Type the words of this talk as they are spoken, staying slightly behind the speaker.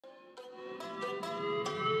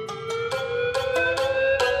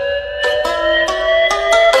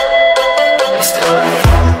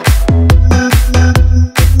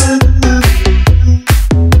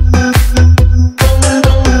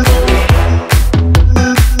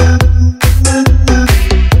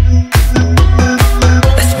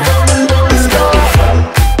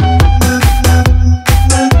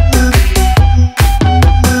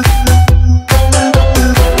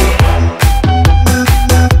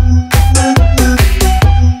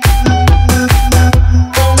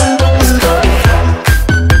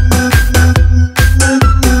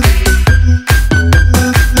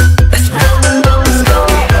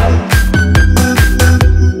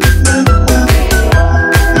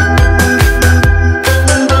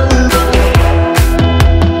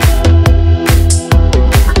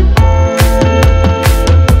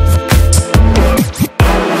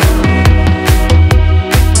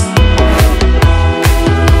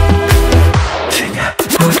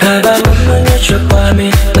2, 3, 4 mỗi ngày trôi qua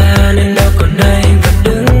mi mà nên đâu còn đây anh vẫn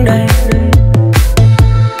đứng đây.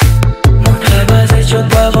 1, 2, 3 giây trôi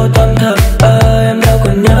qua vô tâm thở em đâu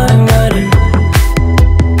còn nhớ anh ở đây.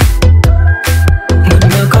 Một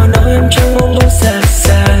ngày có nói em chẳng mong buông xa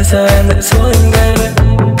xa giờ em lại dối anh baby.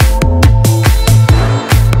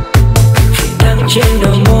 Khi đắng trên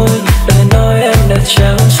đầu môi lời nói em đã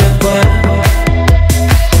trao xuyên qua.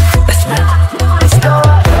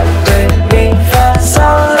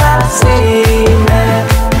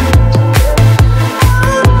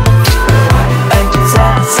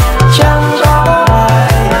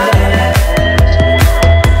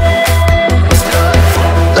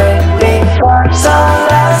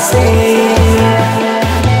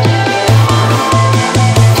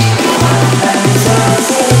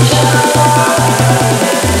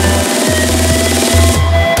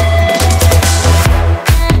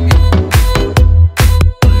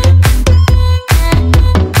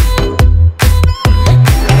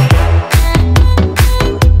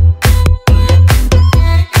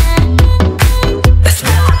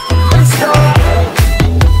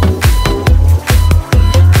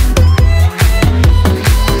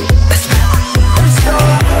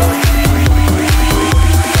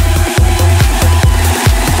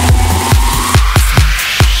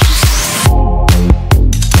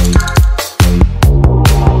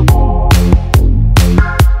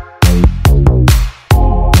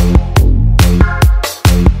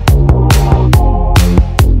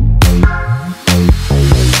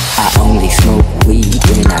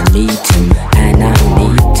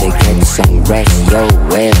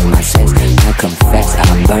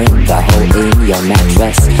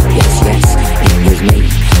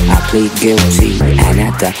 Guilty and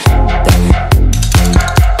at the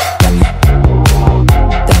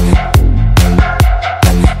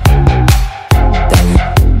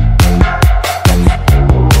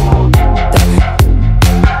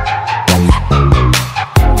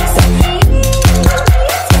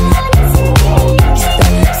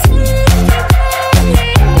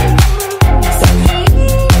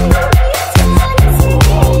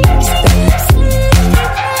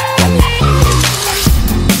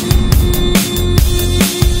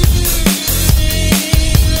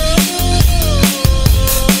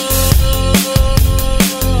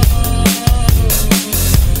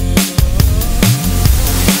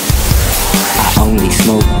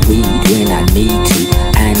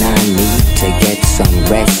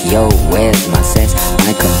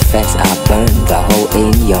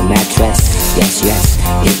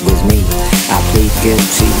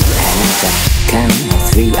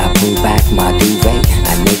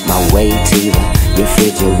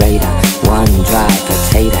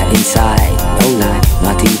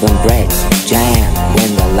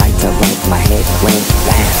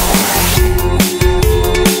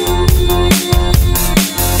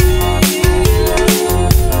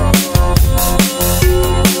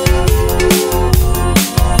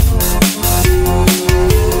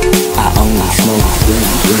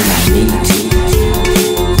when I need to.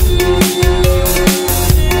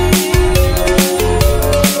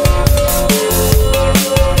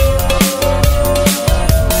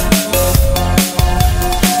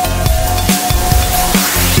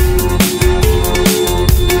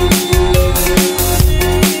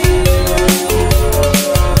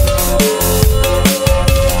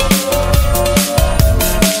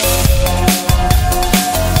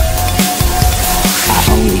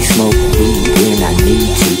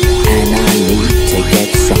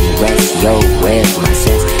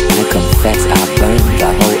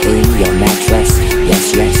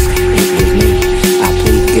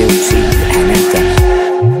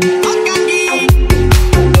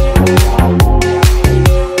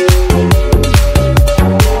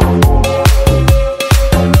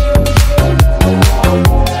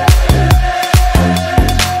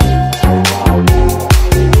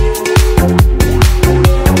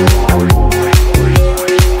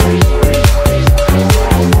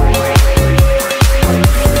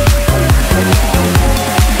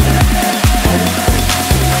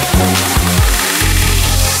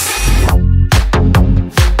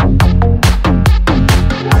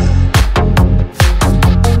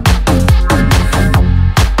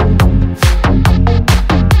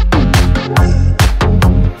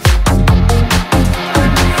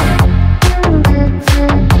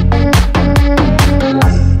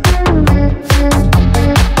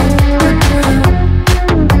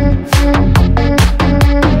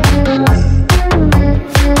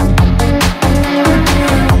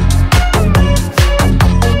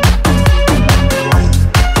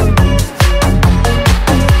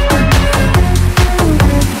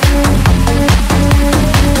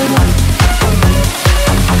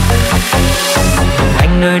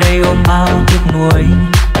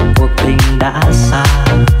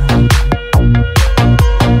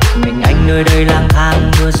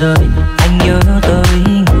 anh nhớ tới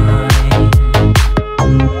người.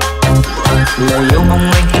 Lời yêu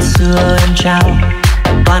mong anh khi xưa em trao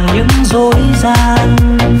toàn những dối gian.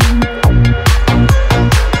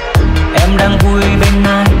 Em đang vui bên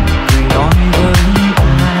ai, cười nói với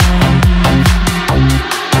ai.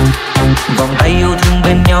 Vòng tay yêu thương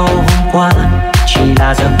bên nhau hôm qua chỉ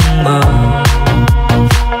là giấc mơ.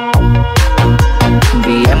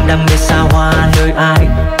 Vì em đam mê xa hoa nơi ai,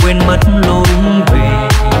 quên mất lối về.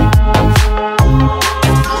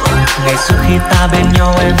 Ngày xưa khi ta bên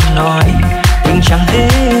nhau em nói tình chẳng thể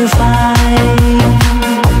phai.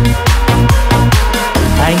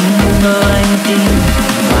 Anh ngờ anh tin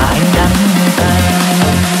và anh đắng cay.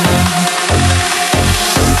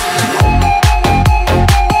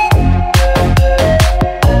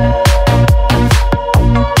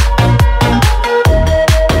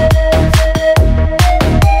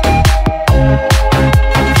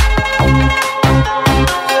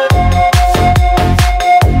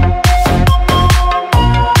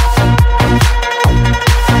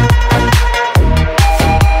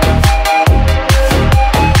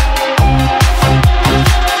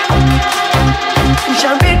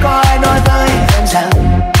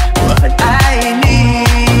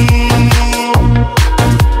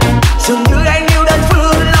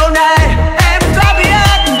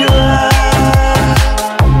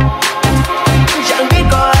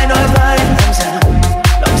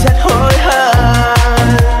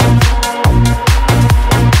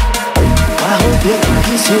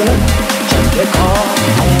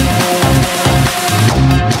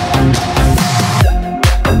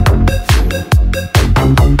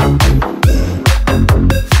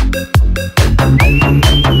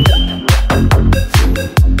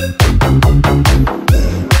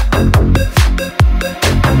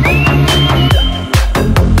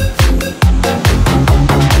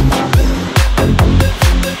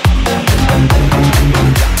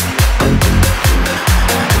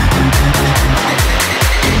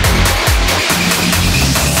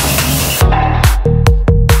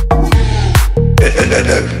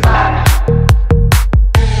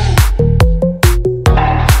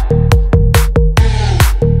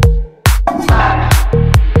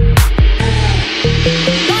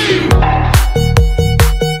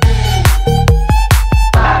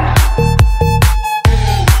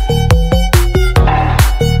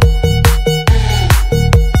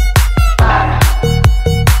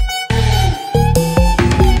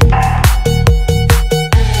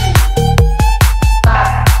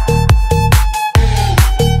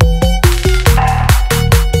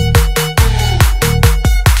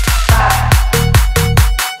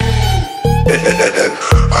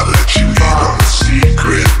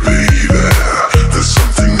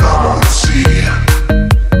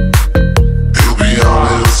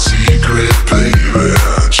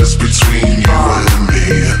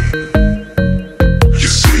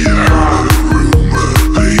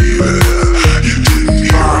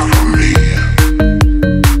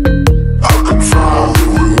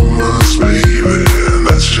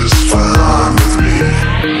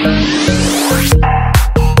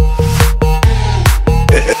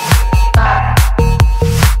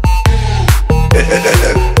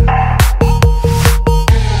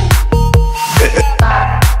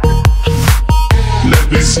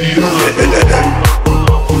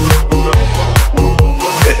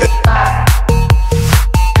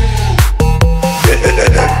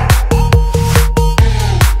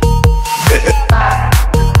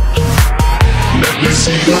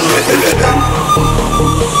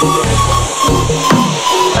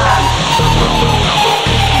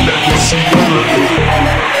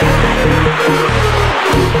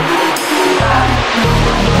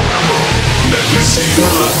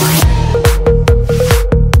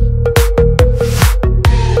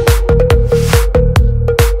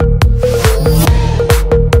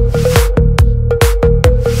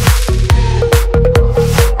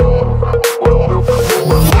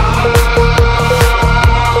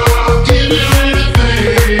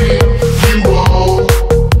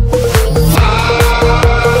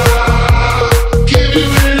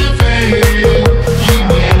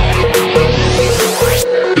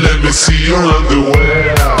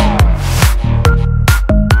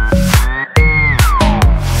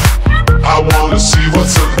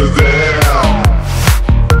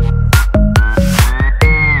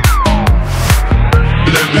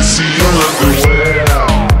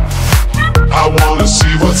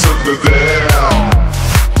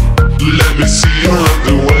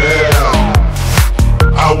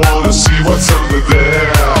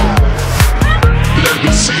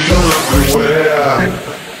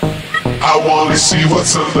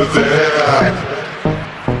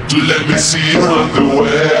 Let me see your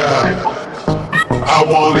underwear. I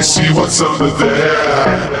wanna see what's under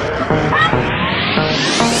there.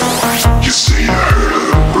 You say I heard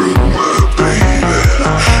a rumor, baby.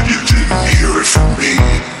 You didn't hear it from me.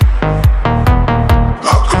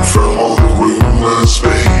 I'll confirm all the rumors,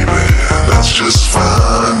 baby. That's just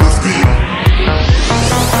fine with me.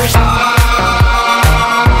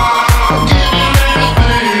 I'll give you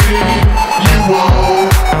anything you want.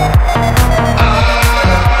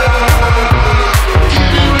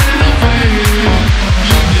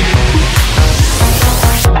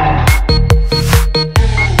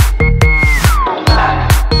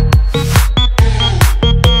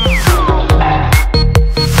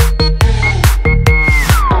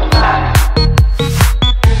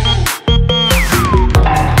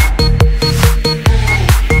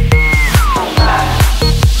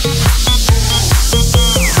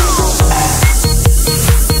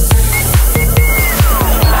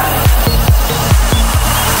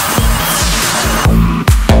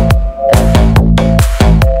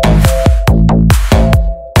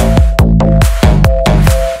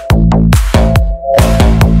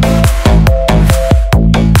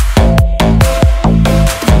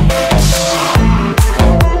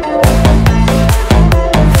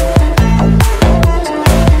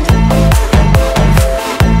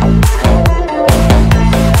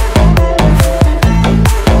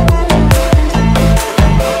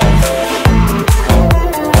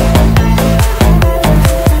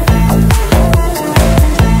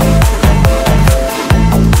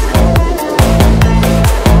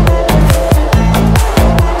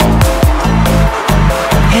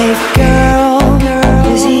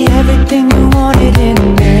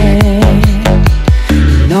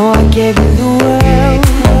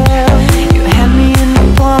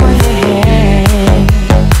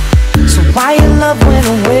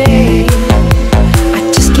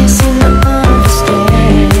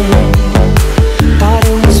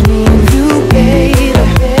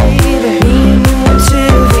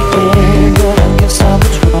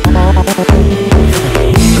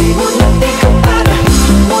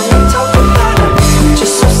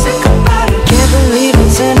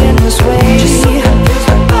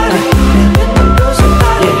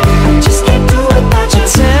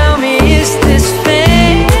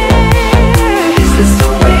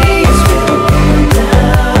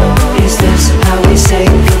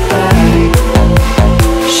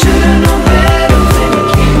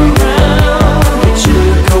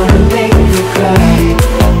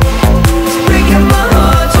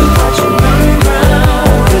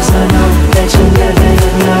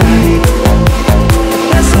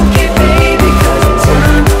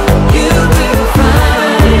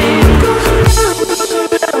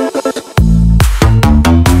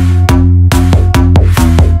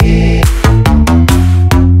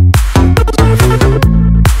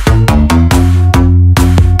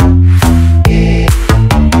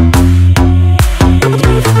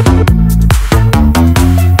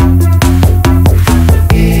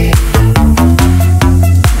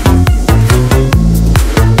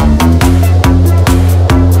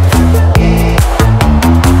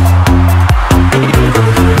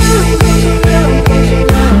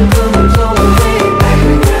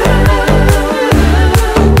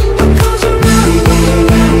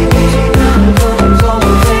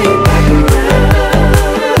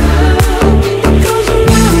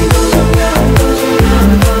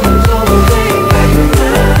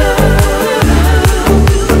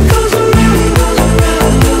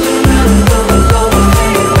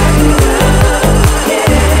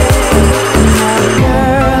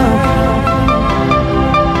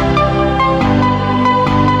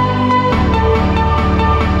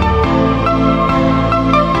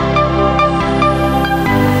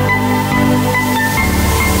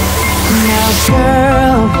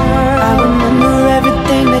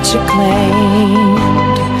 you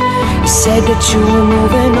claimed. You said that you were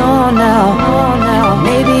moving on now.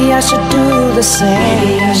 Maybe I should do the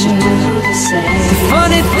same. The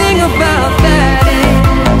funny thing about that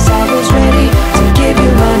is I was ready to give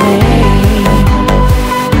you my name.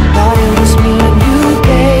 Thought it was me and you,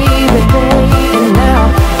 baby. And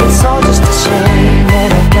now it's all just a shame.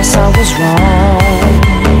 And I guess I was wrong.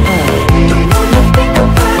 Don't wanna think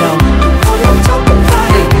about it, don't wanna talk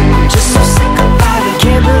about it. I'm just so sick about it.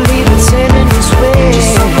 Can't believe it's ending this way.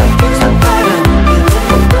 Just so confused about it, feeling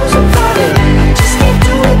confused about it. I just can't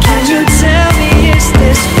do it. Can you tell me, is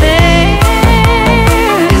this fair?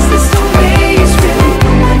 Is this the way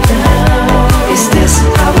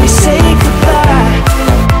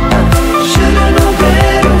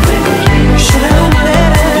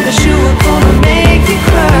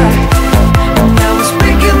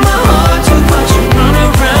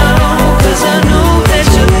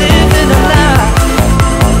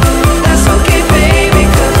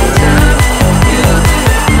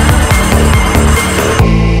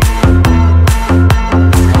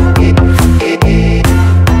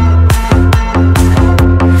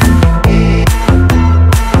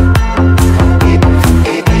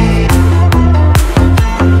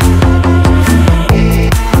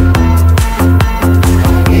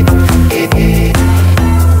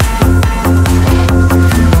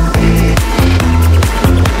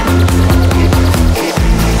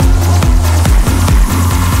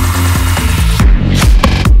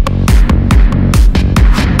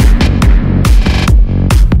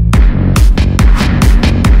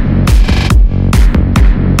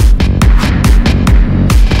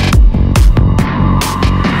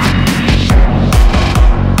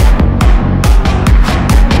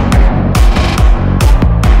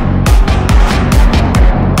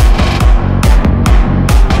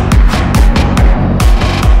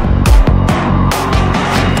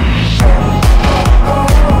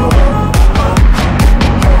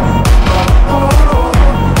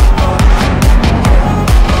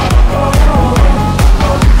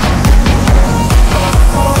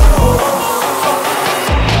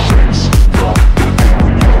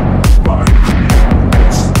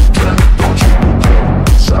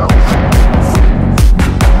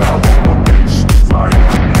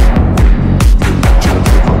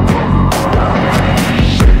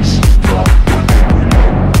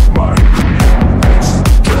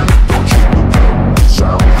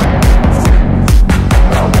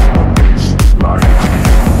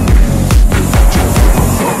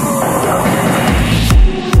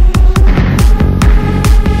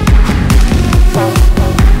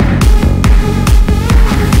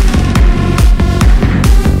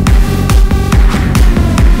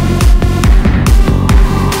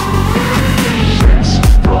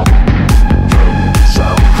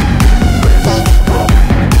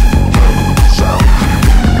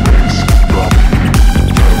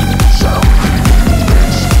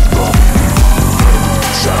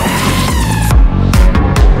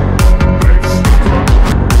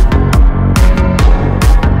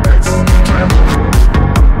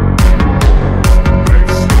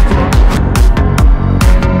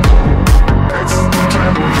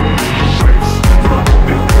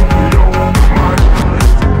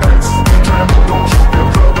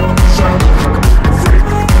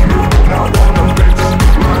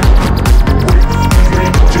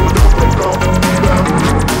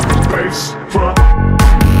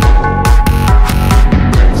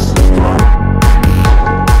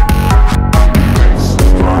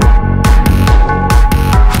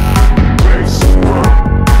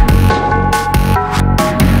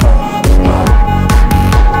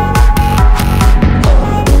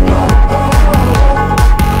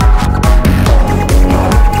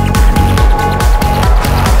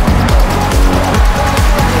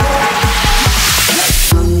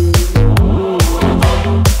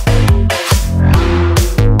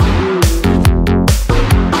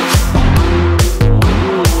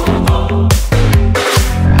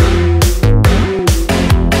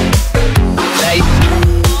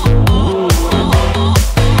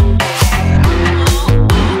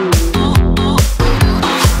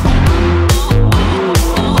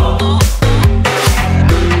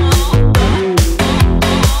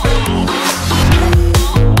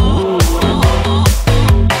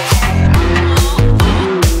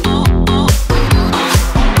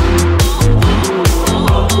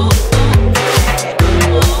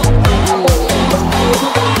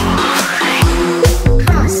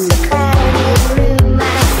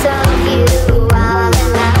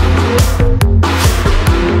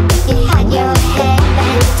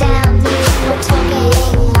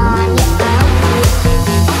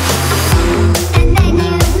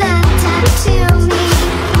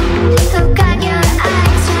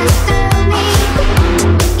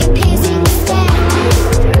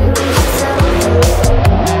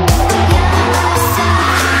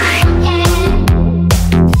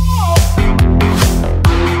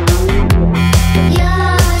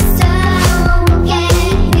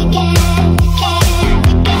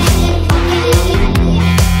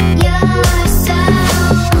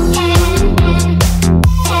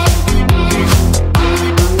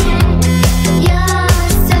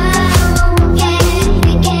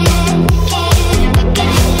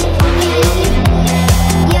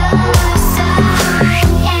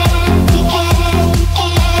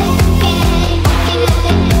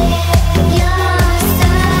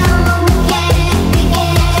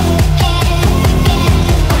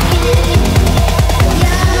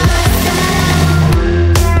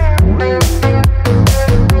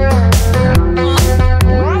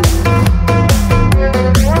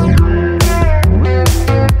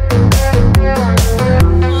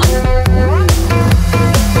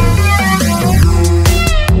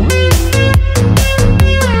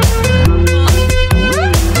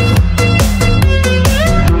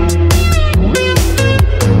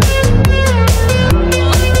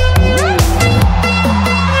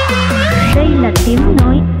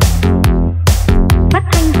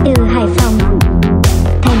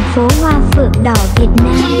đỏ Việt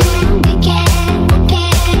Nam.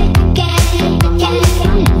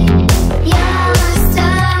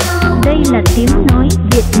 Đây là tiếng nói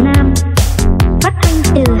Việt Nam, phát thanh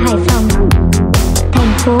từ Hải Phòng,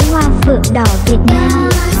 thành phố hoa phượng đỏ Việt Nam.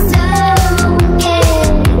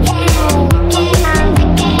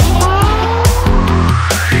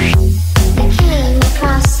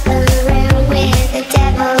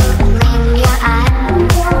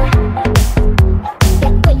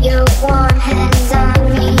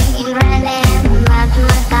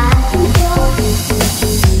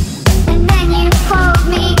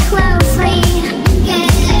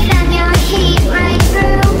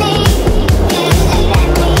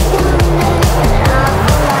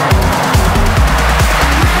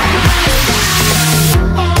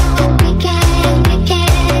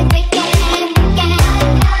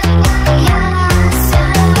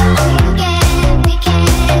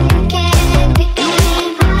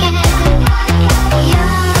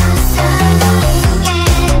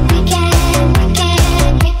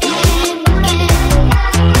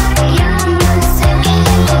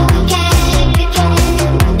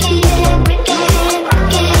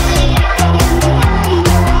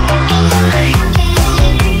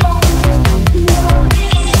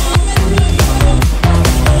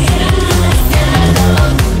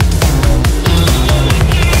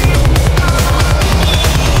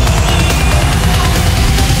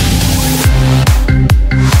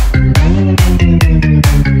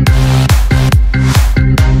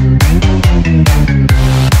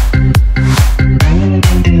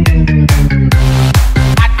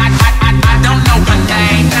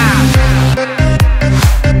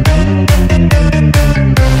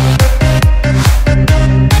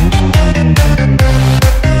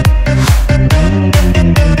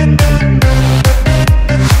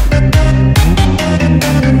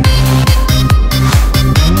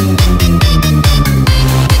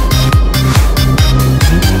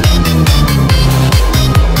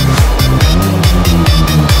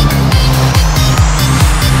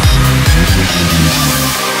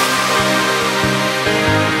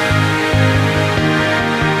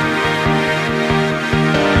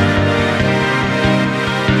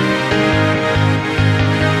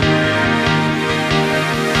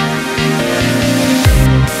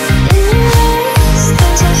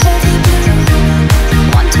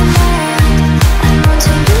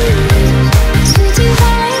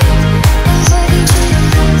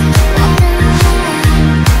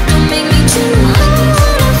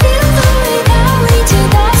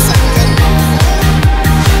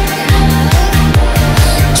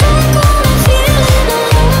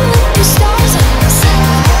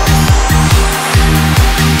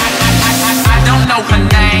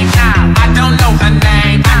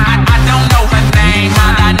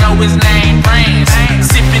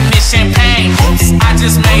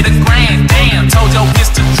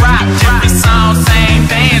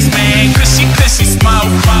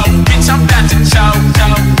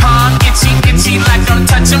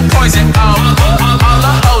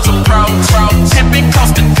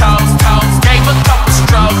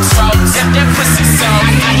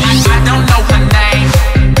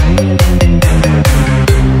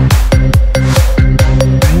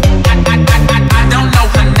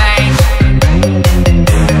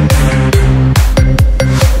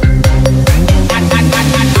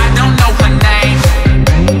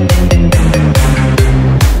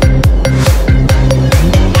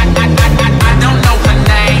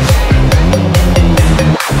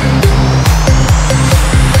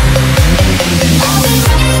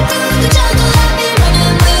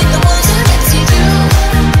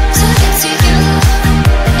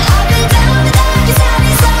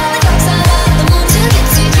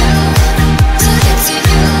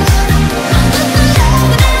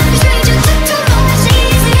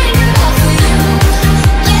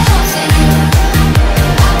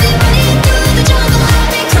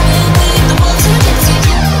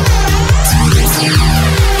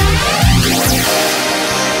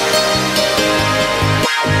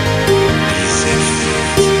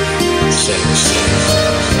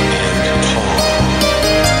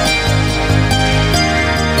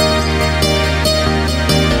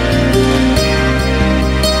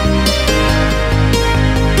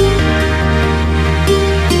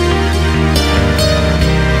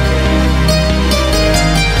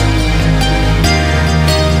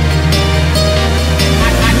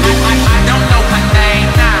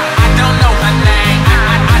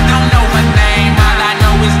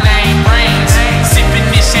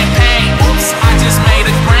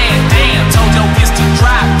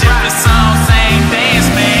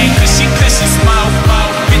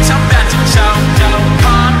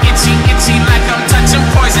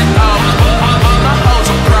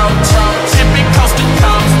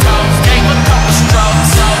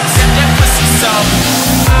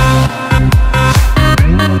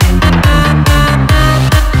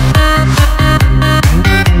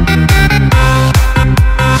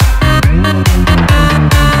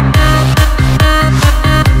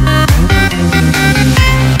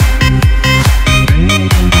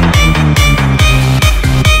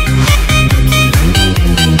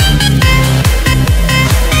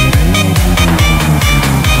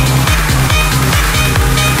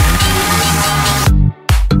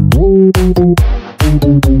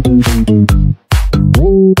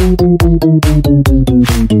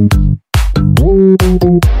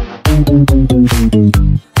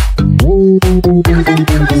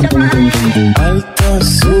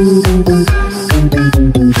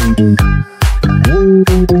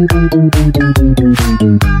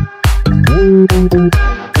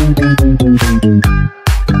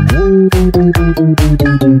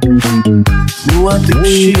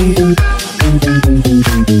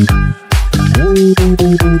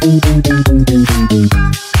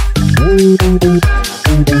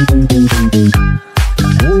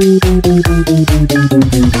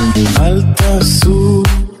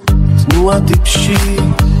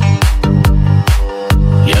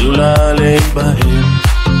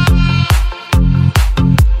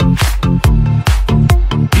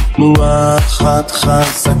 תנועה אחת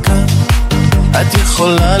חזקה, את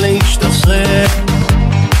יכולה להשתחרר.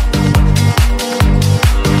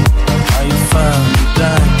 עייפה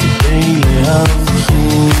מדי כדי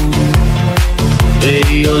להבחין,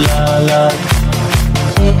 והיא עולה לך.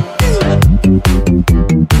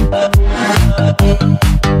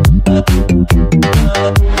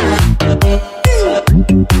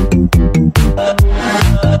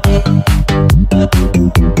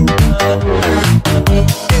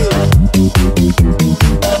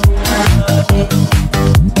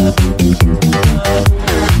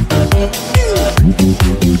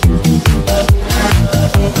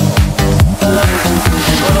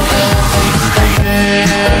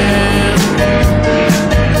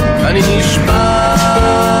 אני נשבע,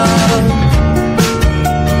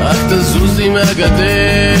 אל תזוזי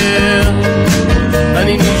מהגדר.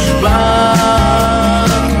 אני נשבע,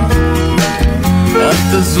 אל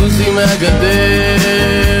תזוזי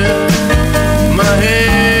מהגדר. מהר,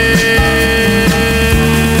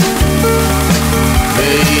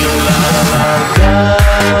 והיא עולה לגג.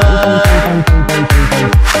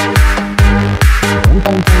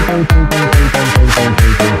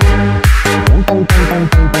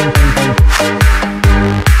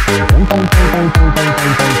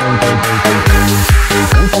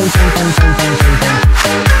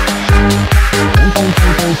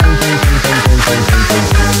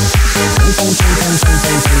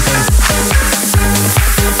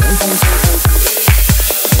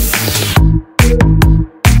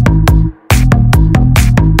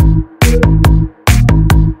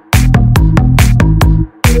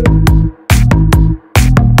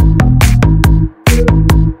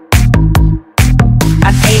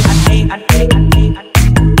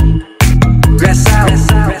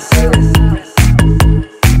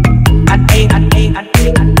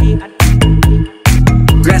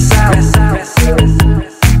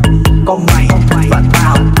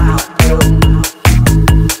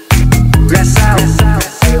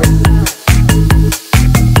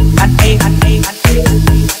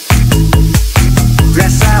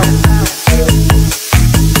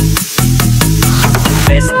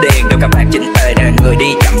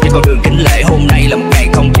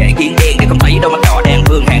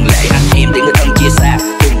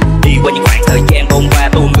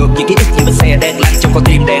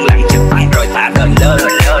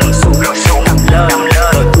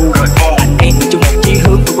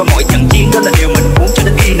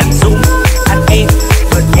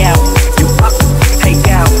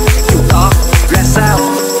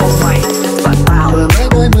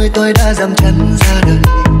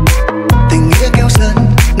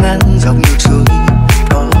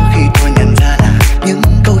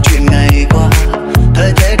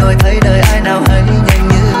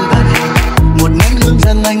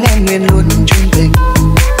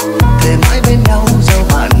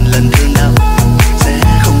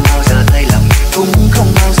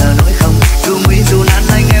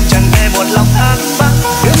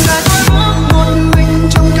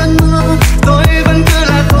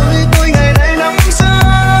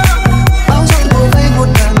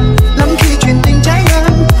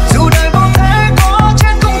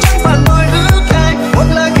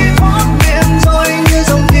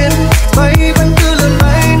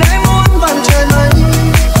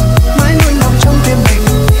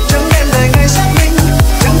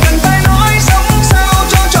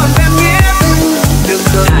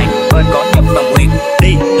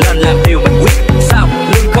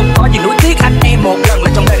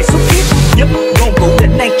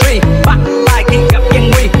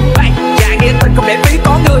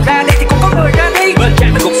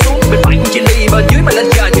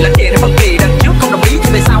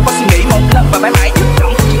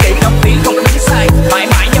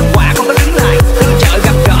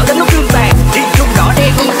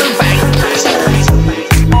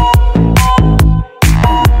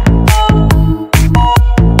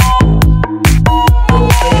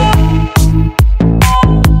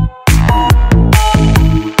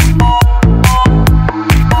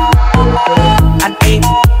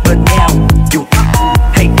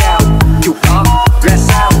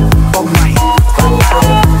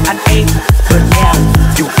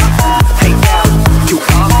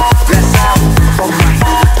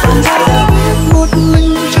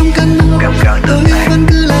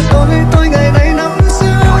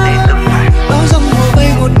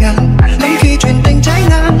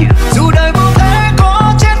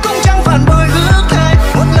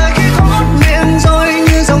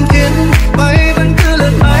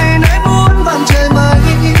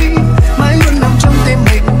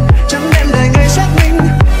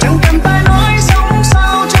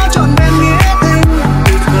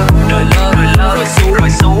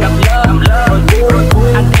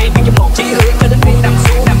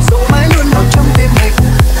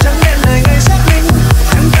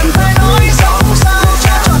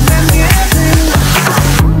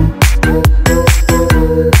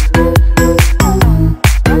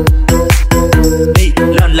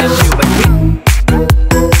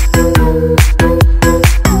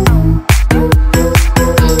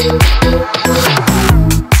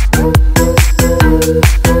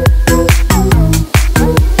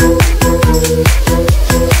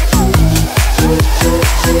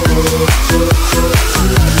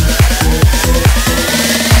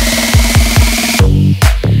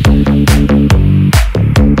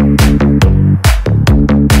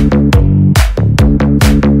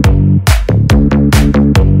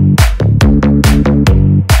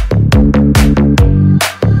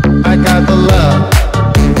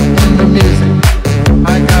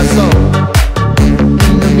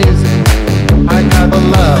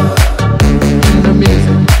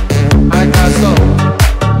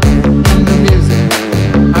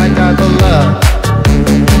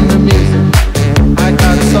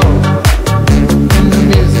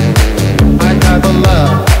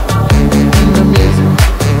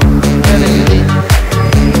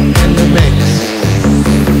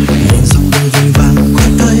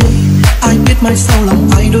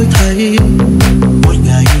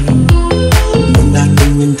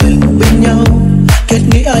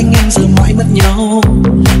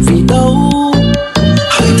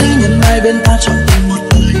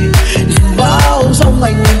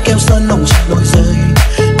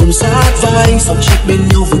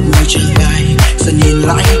 ngồi chờ ai, giờ nhìn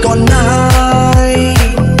lại còn ai.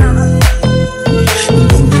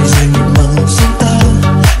 Cùng nhau dành một màu riêng ta,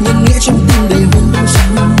 nhân nghĩa trong tim đầy hung dữ.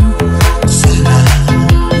 Xa lạ,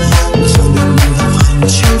 giờ mình như học hành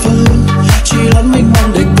chơi vơi, chỉ lắm mình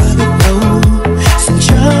mong để qua biết đâu. Dừng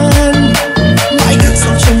chân, mãi khắc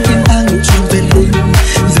sâu trong tim ta ngược chiều về linh.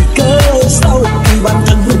 Vì cớ sao khi bản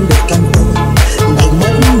thân luôn để càng tội, đành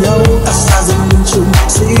mất nhau ta xa dần nhìn chung.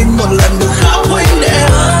 Xin một lần được khao huynh để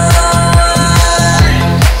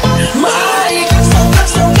mãi khắc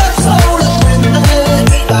sâu là quyền ơi.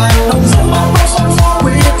 Đàn ông sống mong mong sống gió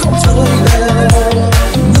quyết không rơi về.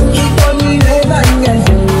 Nhưng khi tôi nghĩ đến anh về,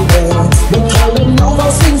 một thời bên nhau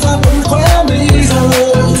vào sinh ra vẫn khóe bây giờ.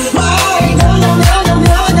 Mãi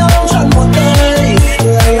nhớ chẳng một đời,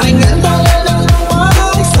 người anh em ta lên đang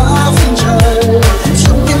mãi xa phương trời.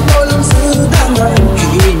 Trong tim tôi luôn giữ đang là kỷ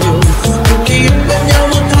niệm, từ khi bên nhau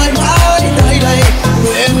một thời mãi nơi đây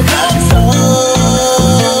em khắc sâu.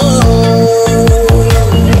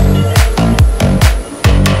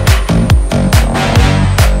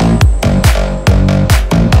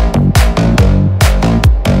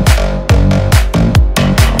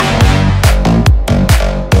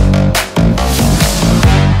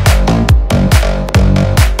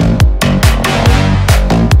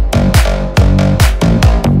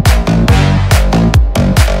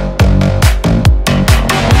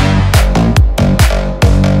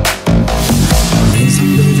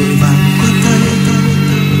 Dòng đời vội vàng qua tay,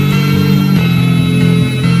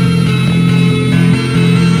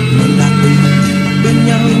 mình đã từng bên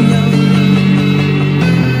nhau.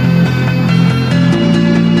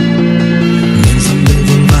 Nhìn dòng đời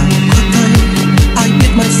vội vàng qua tay, ai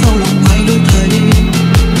biết mai sau lòng ai đổi thay.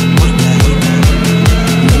 Một ngày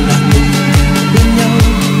mình đã từng bên nhau,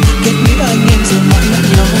 kết nghĩa anh em giờ mãi lẫn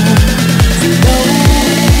nhau. Vì đâu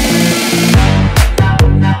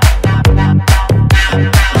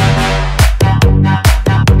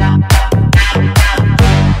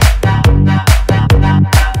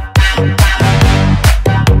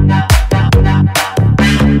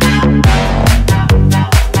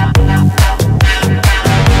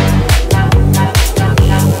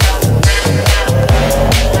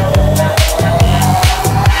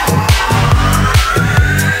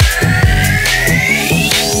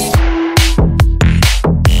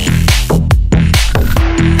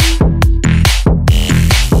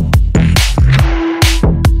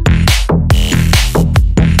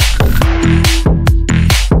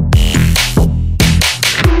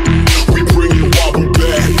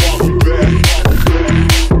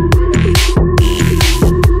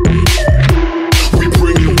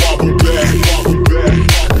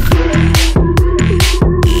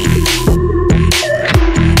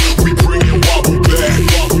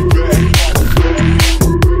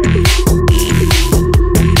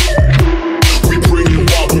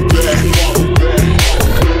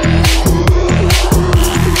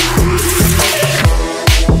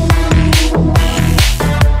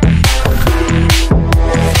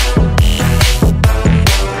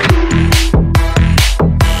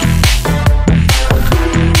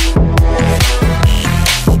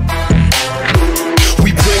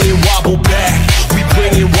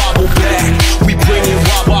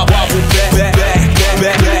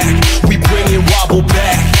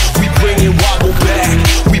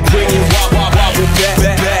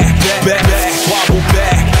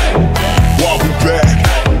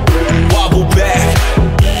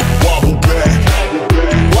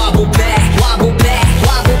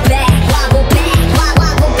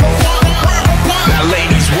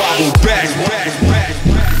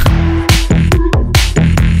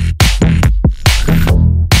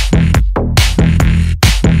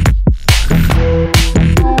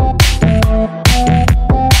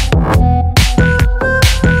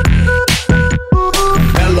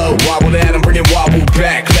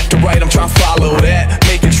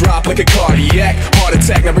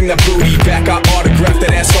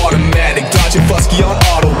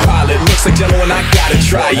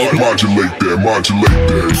modulate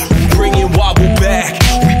that. We bring it wobble back.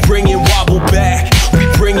 We bring it wobble back. We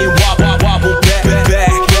bring it wobble back,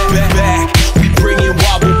 back. We bring it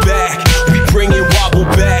wobble back. We bring it wobble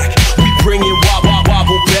back. We bring it wobble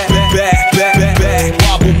back, back.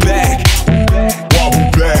 Wobble back. Wobble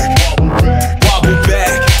back. Wobble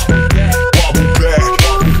back. Wobble back.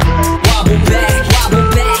 Wobble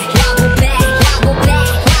back.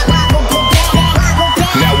 Wobble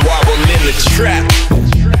back. Now wobble in the trap.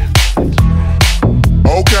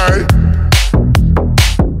 Okay.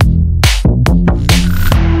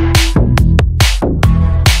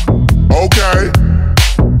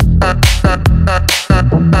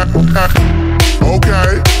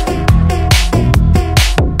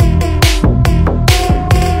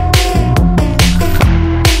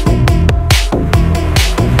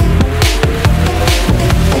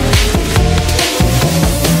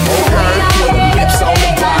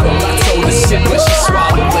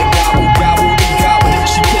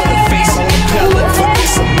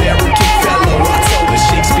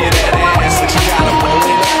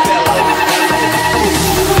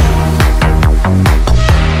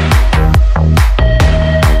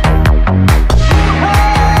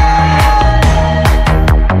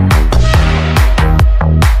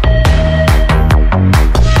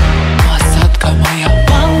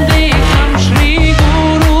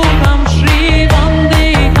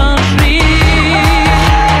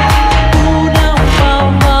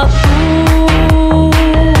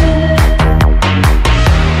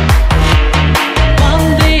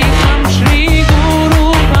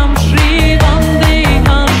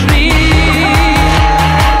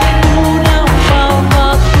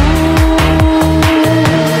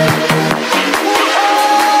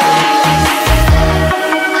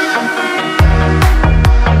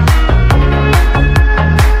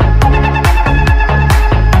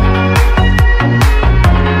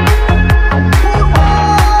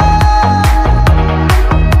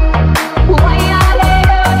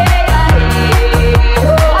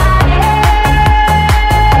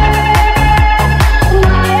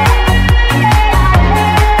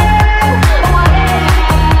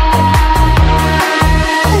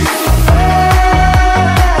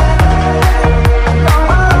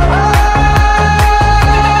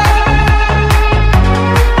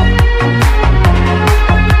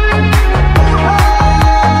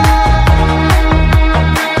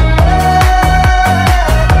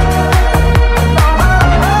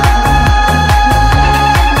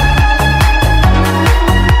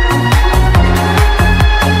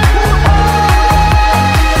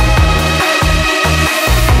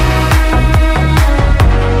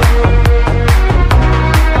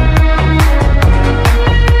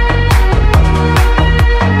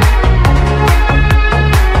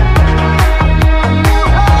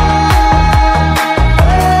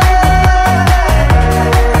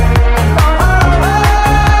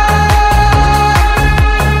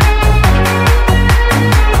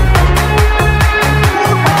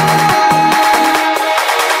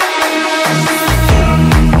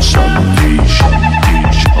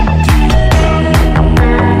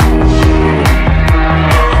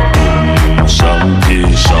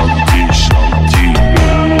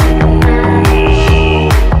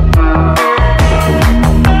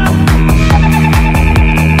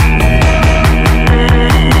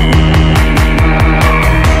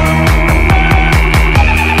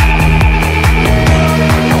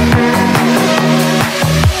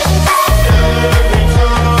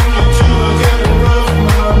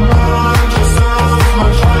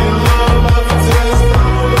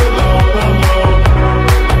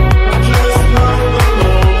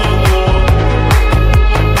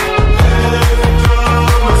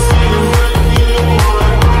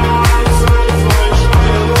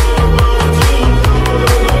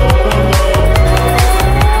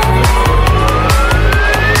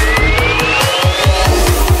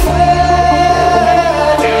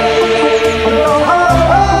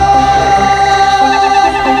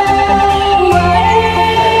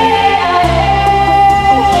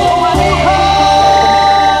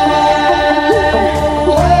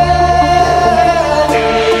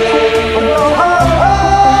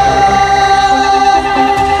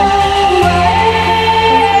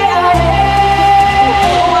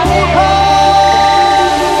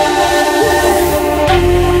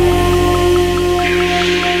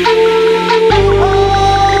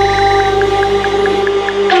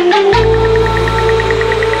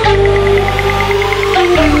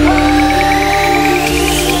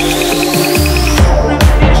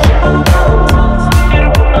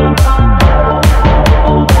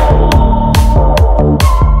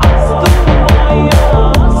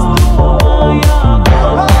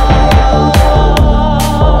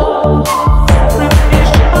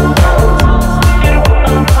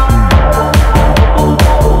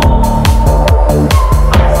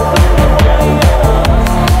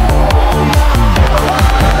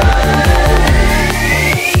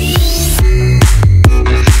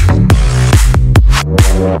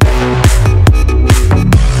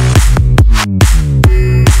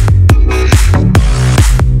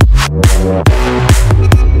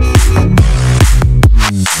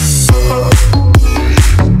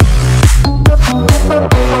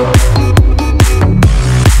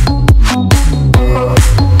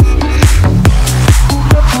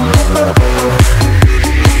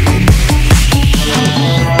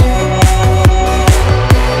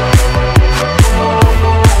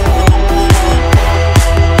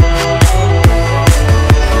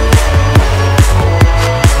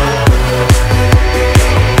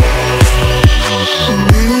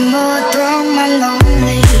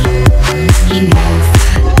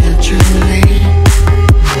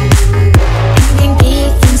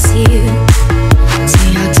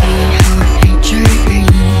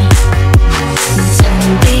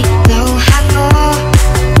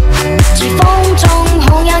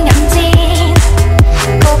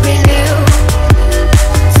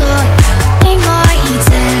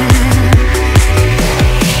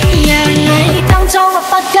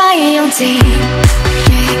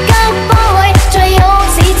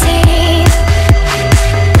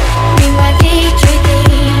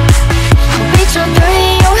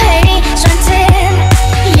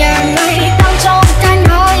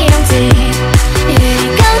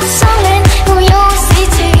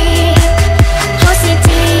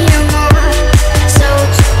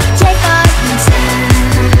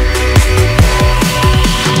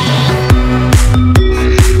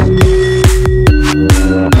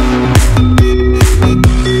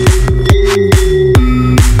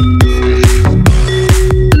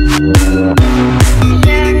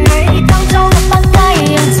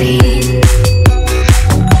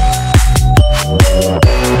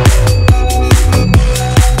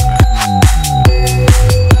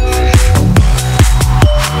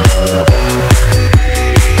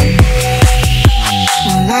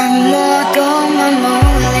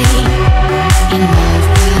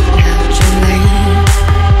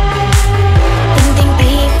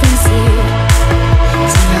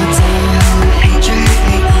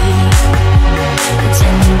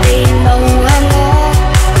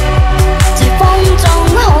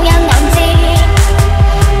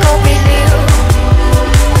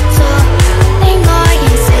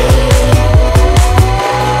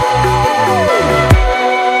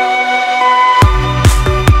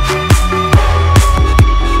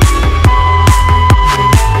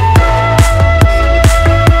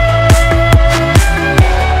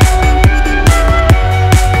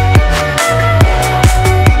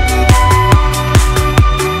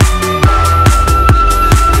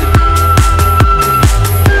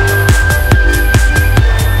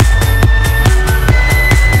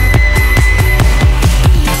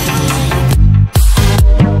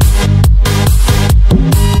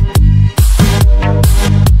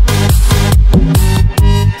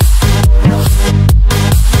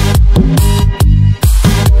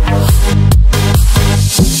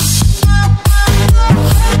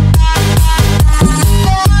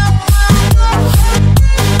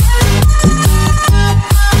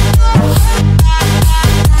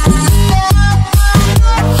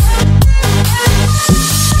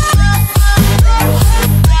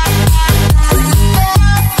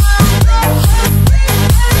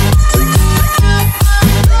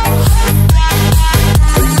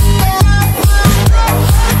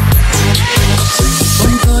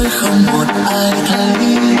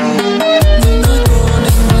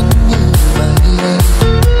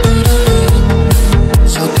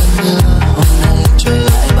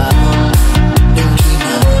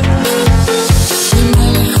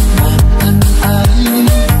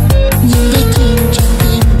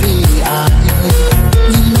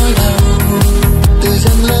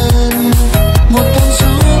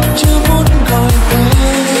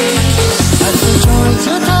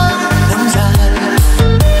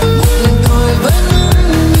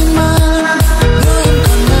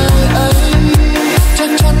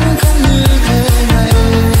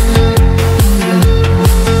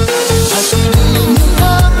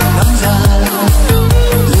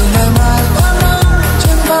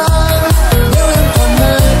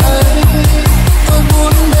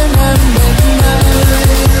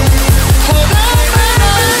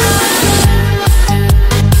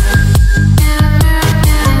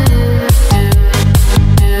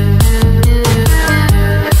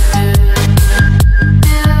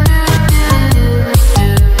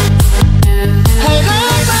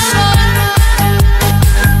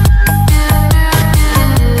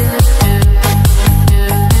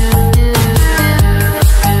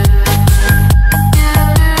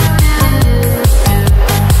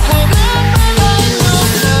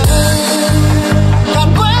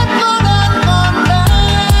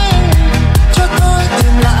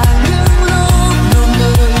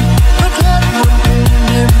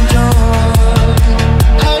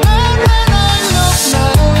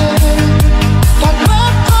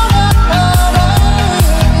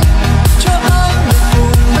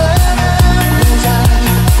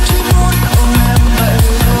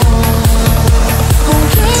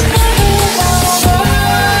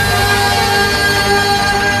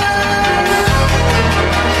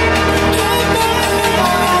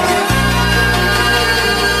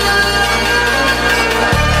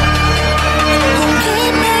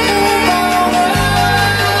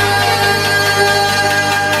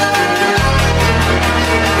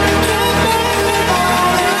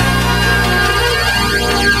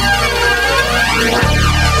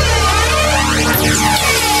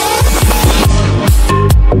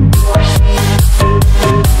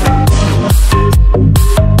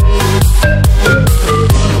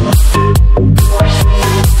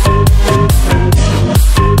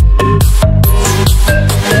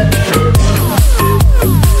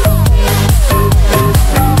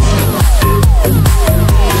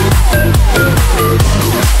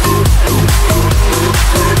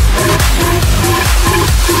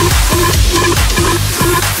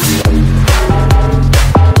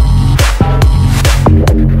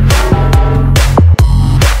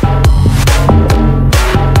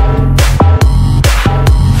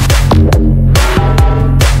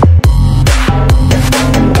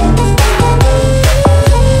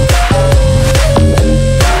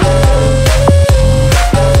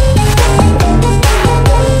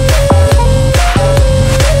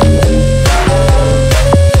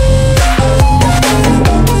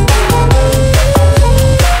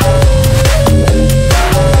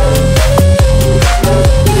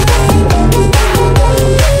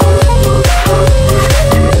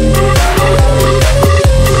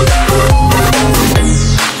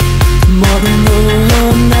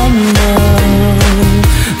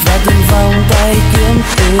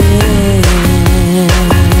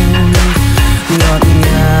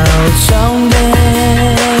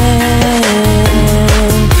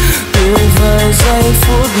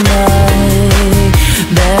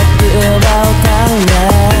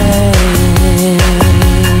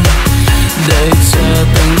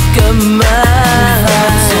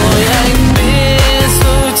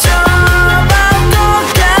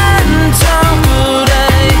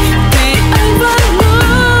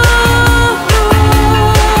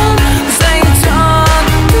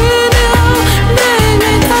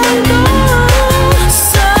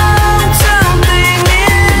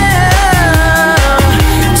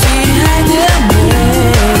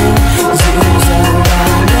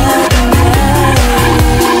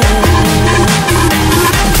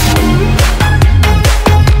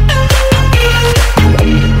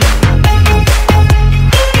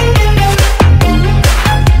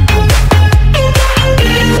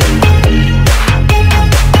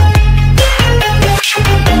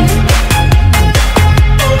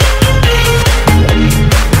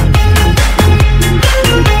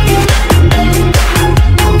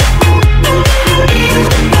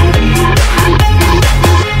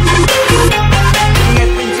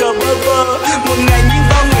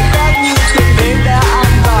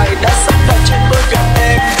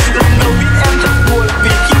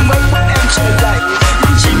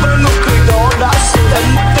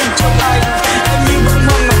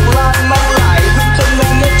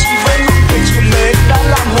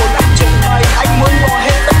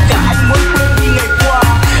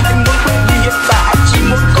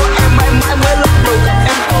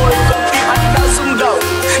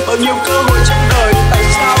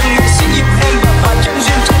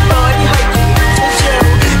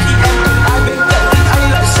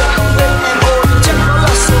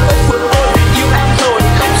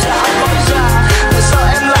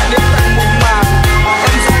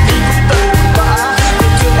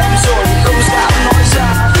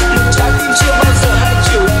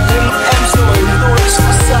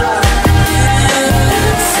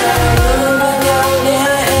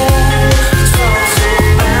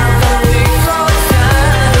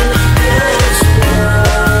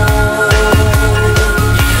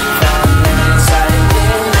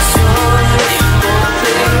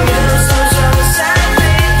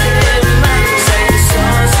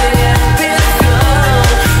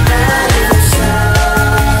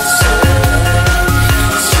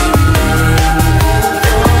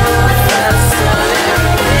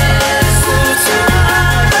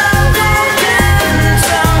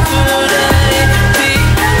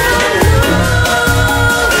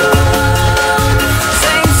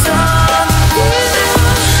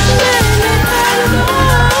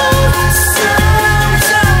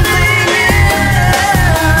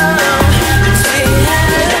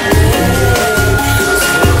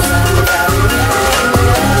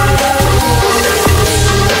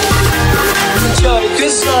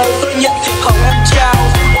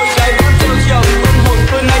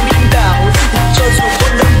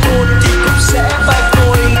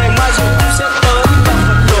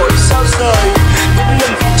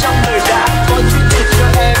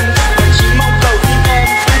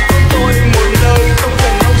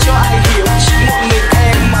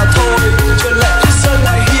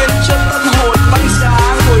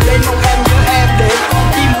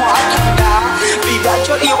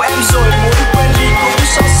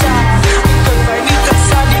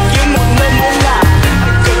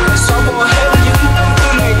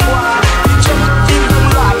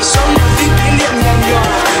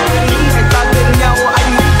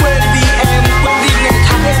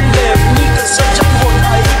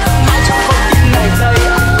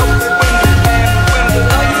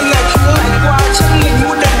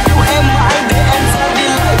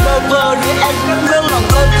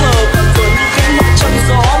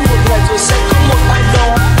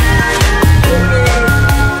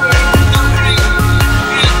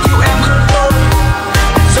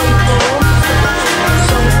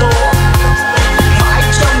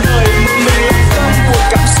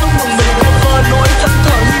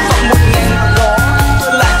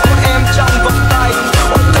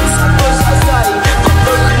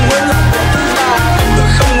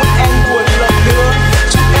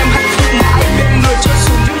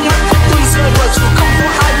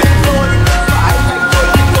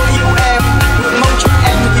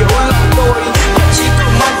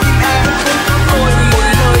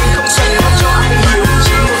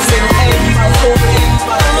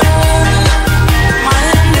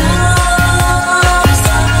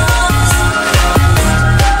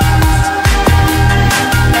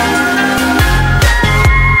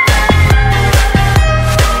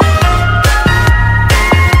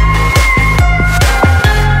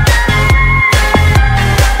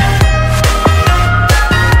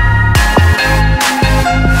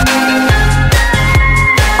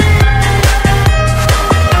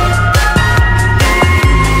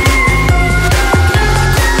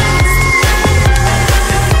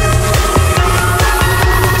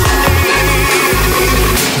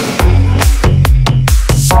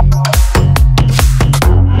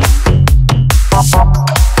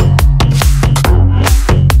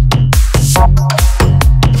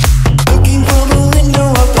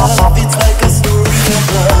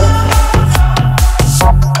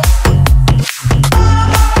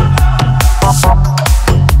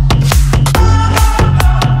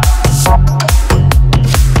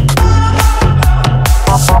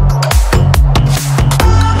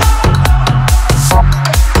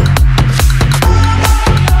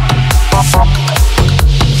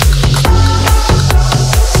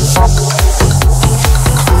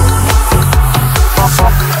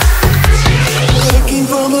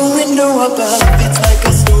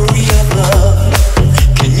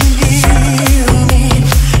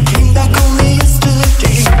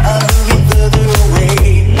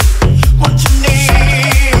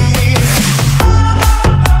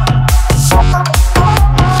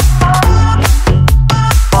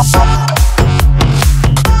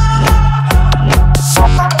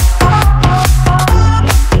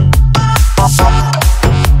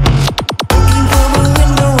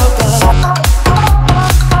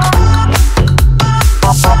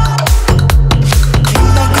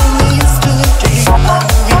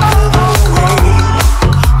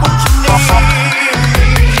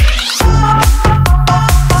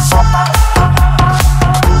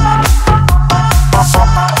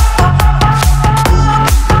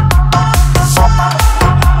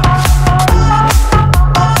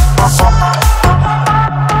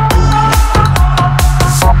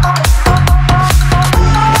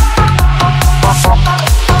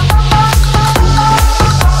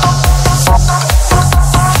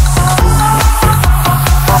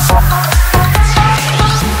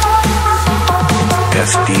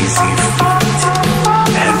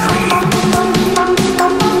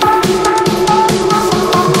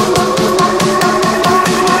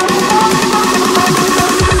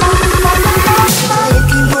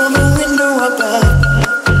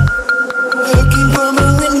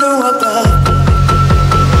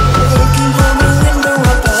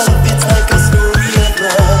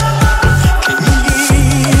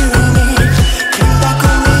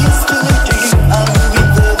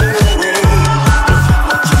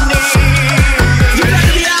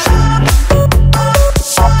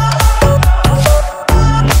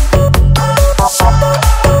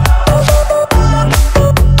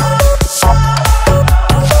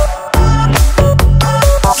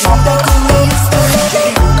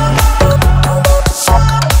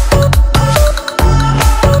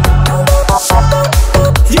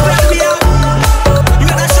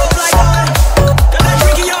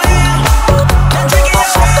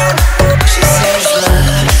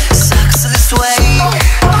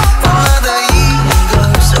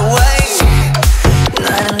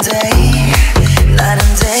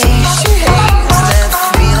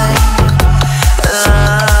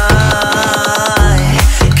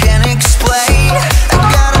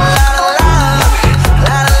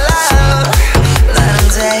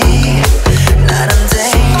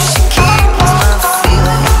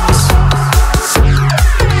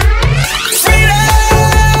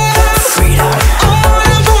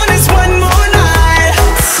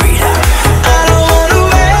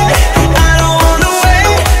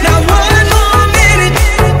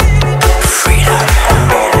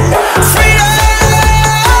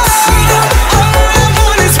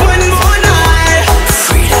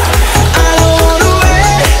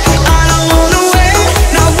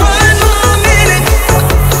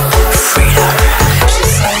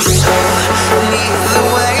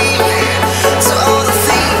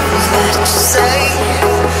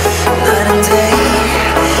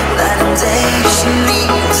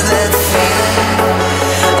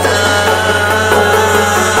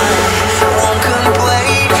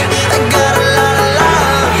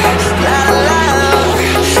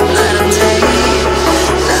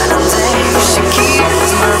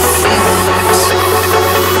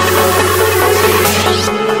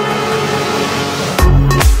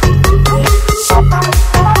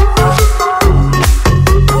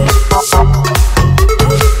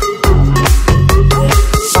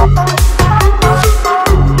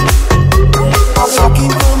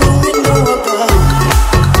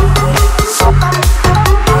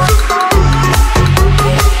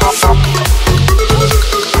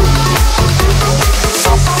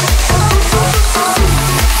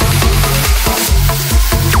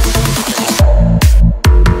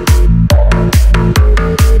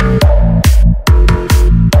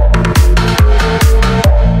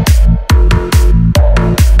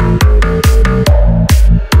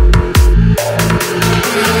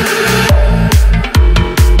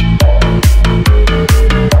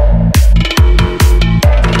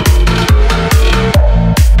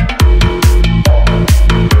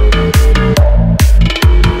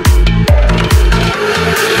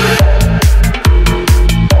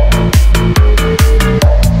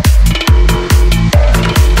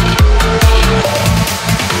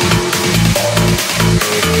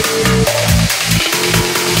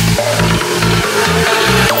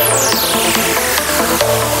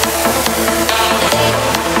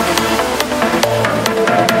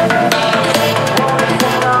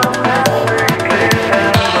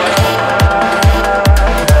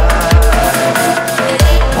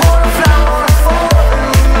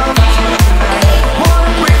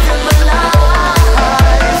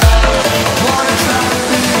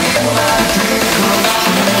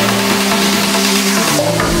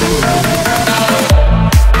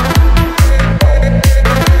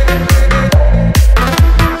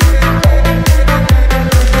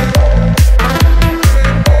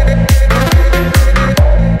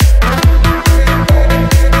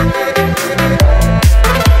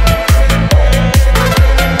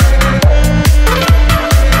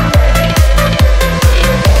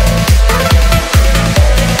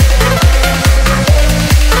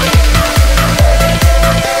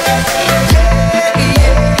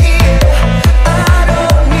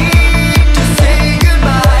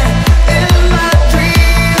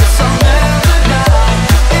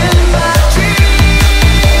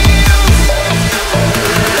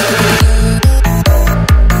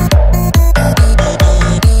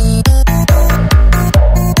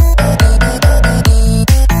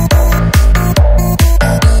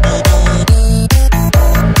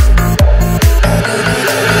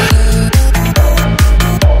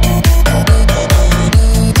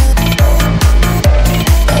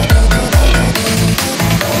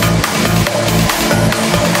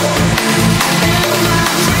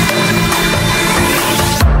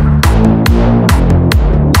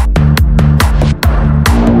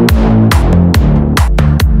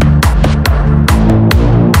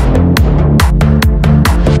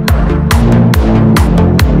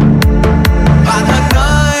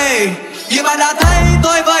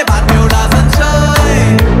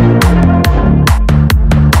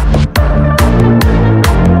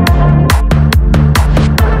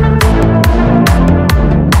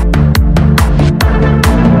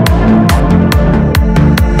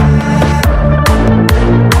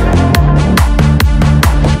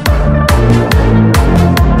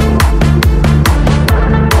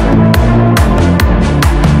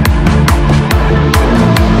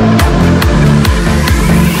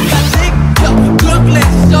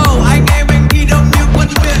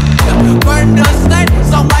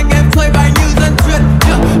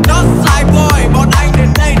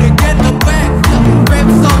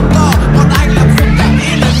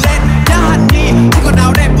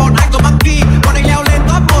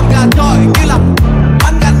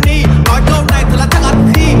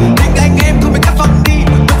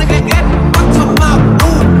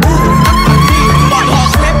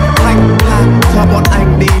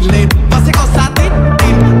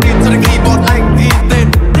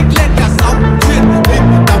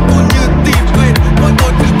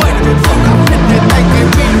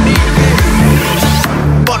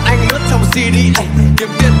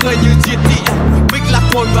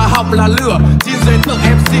 lòng là lửa. Xin giới thiệu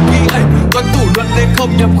MC PA, tuân thủ luật nên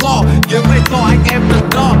không nhập kho. Nhớ về to anh em đừng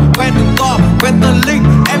lo, quen đừng to, quen tân linh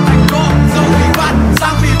em thành đô. Dẫu vì bạn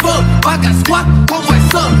sang vì vợ và cả squad không phải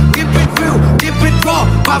sợ. Keep it real, keep it raw,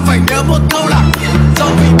 và phải nhớ một câu là dẫu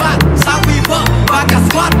vì bạn sang vì vợ và cả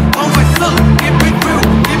squad không phải sợ. Keep it real,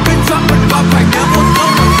 keep it raw, và phải nhớ một câu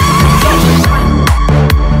là dẫu vì bạn.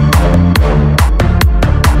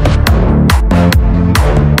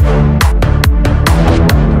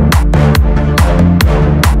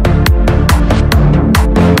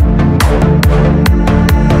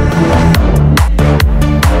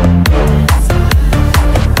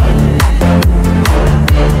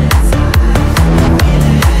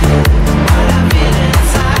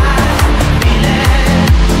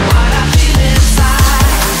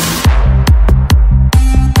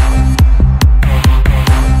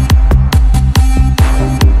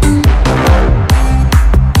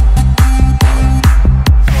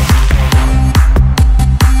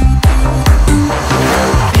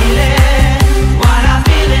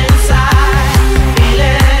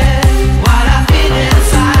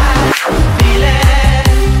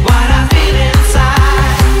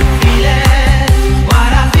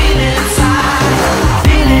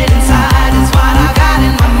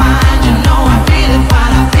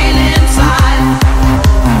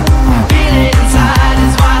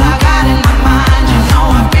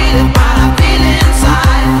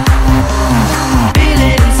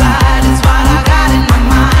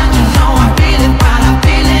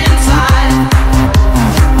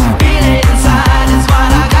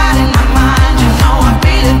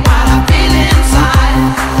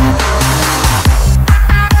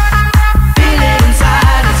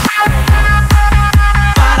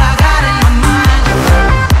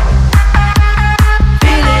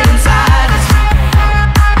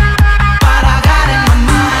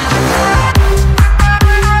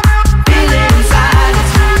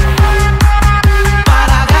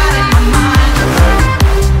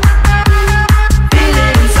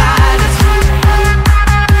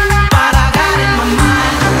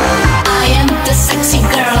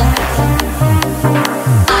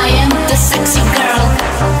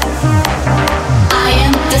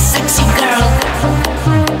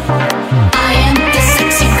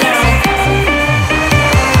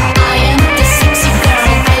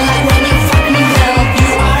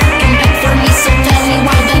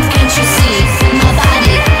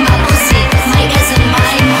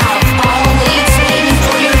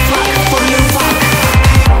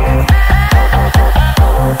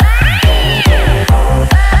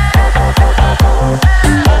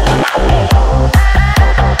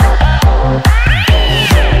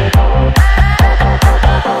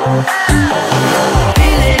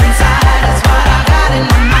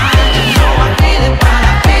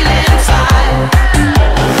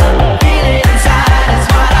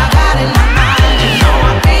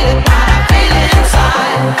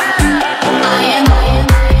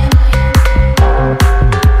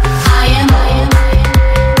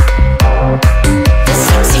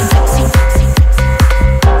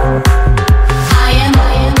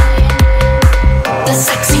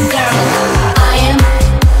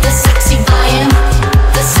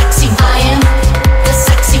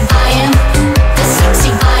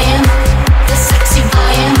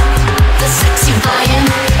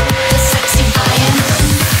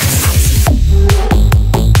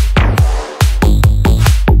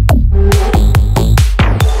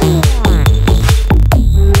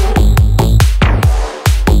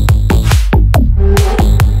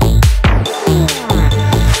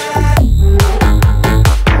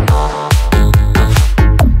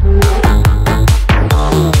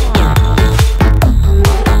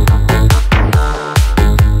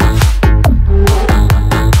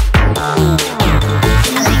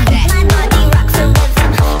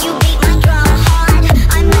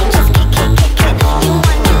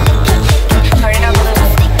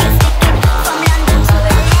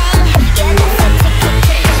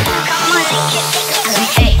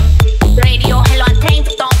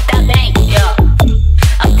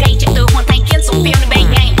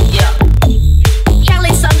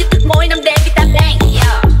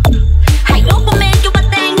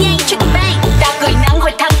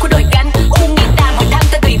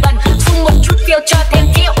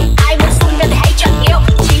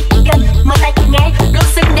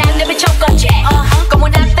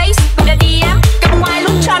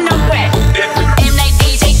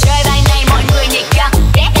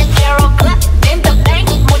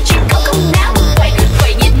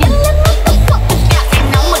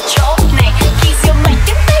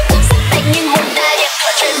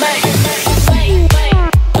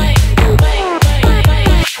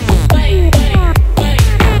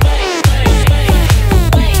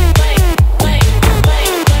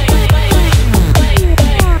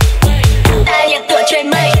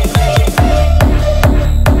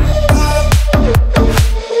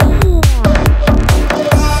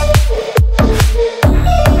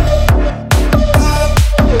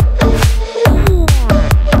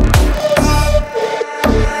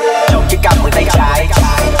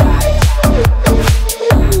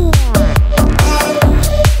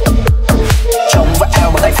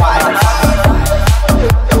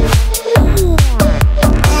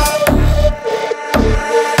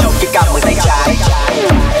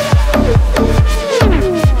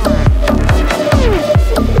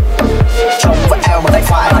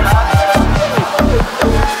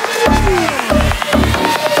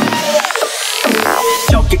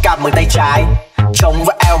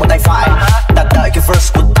 eo bằng tay phải. Đặt đợi cái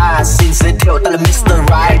verse của ta, xin giới thiệu ta là Mr.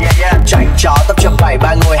 Right. Chạy chó tấp cho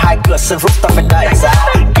 7-3 ngồi 2 cửa sân roof ta phải đẩy ra.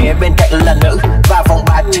 Phía bên cạnh là nữ và vòng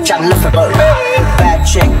 3 chắc chắn là phải bự.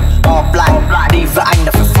 Bad chick, all black, đi với anh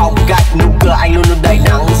là phải phong cách. Nụ cười anh luôn luôn đầy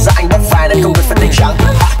nắng, da anh bóc vàng nên không cần phải tẩy trắng.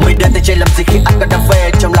 Mới đến tay chơi làm gì khi anh còn đang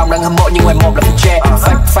về, trong lòng đang hâm mộ nhưng ngoài mồm là phải chê.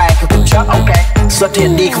 Fake fan không thực chất, xuất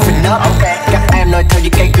hiện đi không phải nớt. Các em nói theo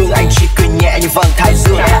những cây gương, anh chỉ cười nhẹ như vầng thái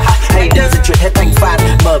dương. Hay để di chuyển hết thành fan,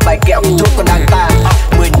 mở bài kẹo thuốc còn đang tan.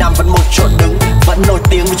 10 năm vẫn một chỗ đứng, vẫn nổi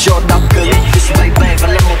tiếng với chỗ đóng cứng. This baby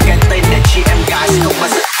vẫn là một cái tên để chị em gái sẽ không bao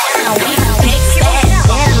giờ.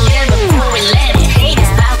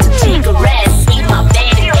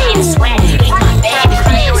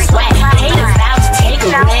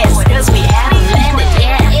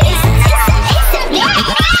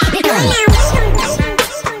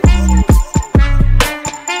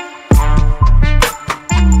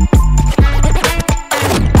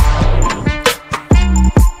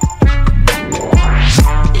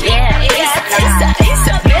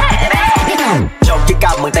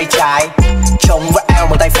 Trông với eo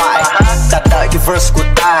bằng tay phải. Đặt đợi cái verse của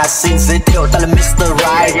ta, xin giới thiệu ta là Mr.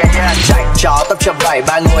 Right. Chạy chó tấp cho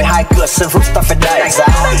 7-3 ngồi 2 cửa sân roof ta phải đẩy ra.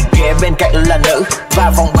 Phía bên cạnh là nữ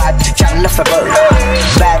và vòng 3 chắc chắn là phải bự.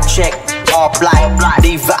 Bad chick, all black,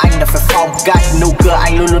 đi với anh là phải phong cách. Nụ cười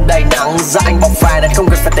anh luôn luôn đầy nắng, da anh bóc vàng nên không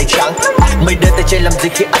cần phải tẩy trắng. Mấy đứa tay chơi làm gì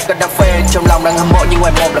khi anh còn đang phê, trong lòng đang hâm mộ nhưng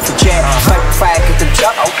ngoài mồm là phải chê. Fake fan không thực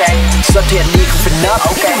chất, xuất hiện đi không phải nớt.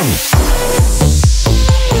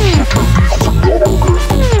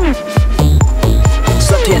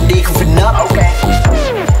 Xuất hiện đi không phải nớt.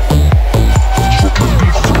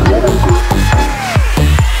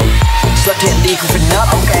 Xuất hiện đi không phải nớt.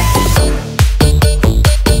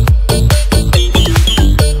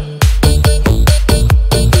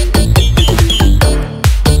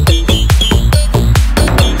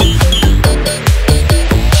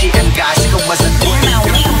 Chị em gái sẽ không bao giờ quên.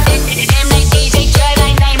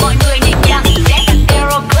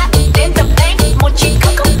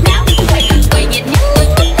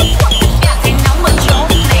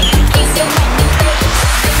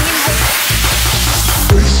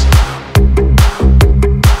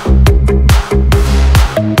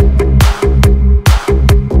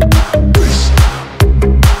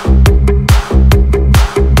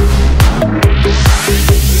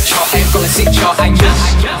 Cho anh nhá.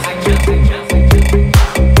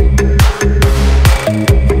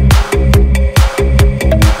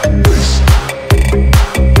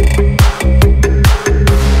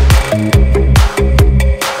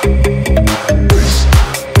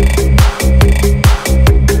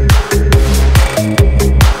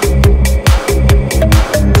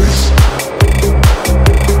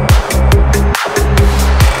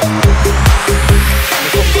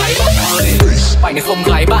 Không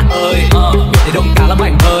gái bạn ơi, biết thì đông cá là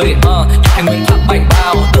mảnh vơi. Anh Nguyễn thẳng bảnh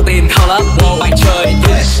bao, tự tin thao lắm, wow anh chơi.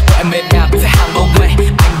 Yeah, em mệt nhạt phải hàng bông way,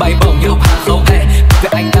 anh bay bổng như học hàng không. Vì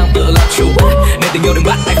anh đang tự làm chủ, nên tình yêu đừng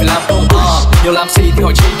bắt anh phải làm ông. Nhiều làm gì thì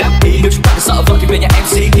hỏi chi đáp ý. Nếu chúng ta cứ sợ vợ thì về nhà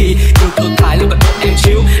MC thì yêu thương thái luôn cần một em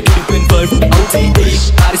chill. Đừng quên với Ruby OTT.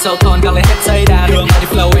 Ta đi sâu thon găng lên hết dây đàn. Đường hai đi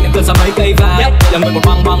flow anh đang cơn ra mấy cây vàng. Đây là người một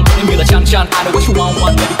băng băng, em như là chăn chăn. I know what you want,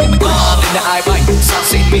 baby get my gun. Tên là ai bảnh, sao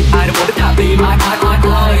xin mịn, ai đâu muốn được thả tim. Ai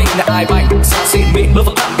tên là ai bảnh, sao xin mịn, bước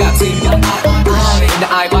vào tặng gạt xin. Tên là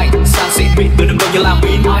ai bảnh, sao xin mịn, đừng đừng như làm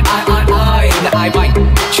pin. Tên là ai bảnh,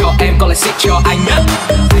 cho em còn lại xích cho anh nhé.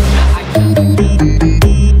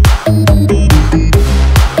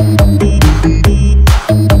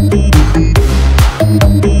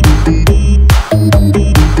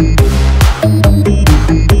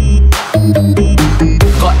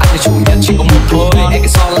 Gọi anh là chủ nhân chỉ có một thôi. Em cái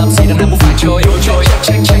so làm gì đằng nào cũng phải trôi.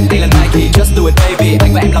 Check đây là Nike, just do it baby.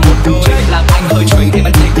 Anh và em là một đôi. Làm anh hơi drink, em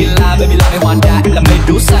ăn tequila. Baby làm em hoàn đá, em là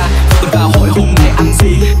Medusa. Không cần vào hỏi hôm nay ăn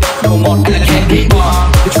gì. Đồ ngọt anh là candy bar.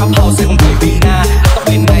 Cái trap house sẽ không thấy Vina. Anh tóc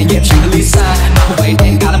bên này nhẹ chẳng là Lisa. Mà không vậy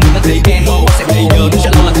đen cá là mình đã thấy ghen. Sẽ thấy nhớ nó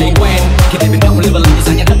chẳng lo là thấy quen. Khi đến bên đâu lên và lần như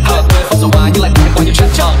giá nhà thất hợp. Không giàu hóa nhưng lại em có nhiều chất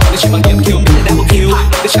chọn. Để chỉ bằng điểm kill, biết là đang một kill.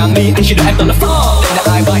 Để chẳng đi, anh chỉ đợi em toàn là fall. Đây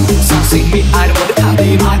là ai bảnh, sao xin mịn, ai đâu muốn được thả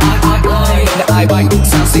tim. Đây là ai bảnh,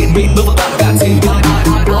 sao xin mịn, bước vào tặng gạt xin.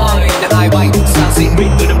 Đây là ai bảnh, sao xin mịn,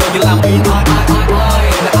 từ đêm như làm pin. Đây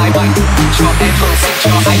là ai bảnh, cho em không xích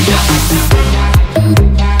cho anh nhá.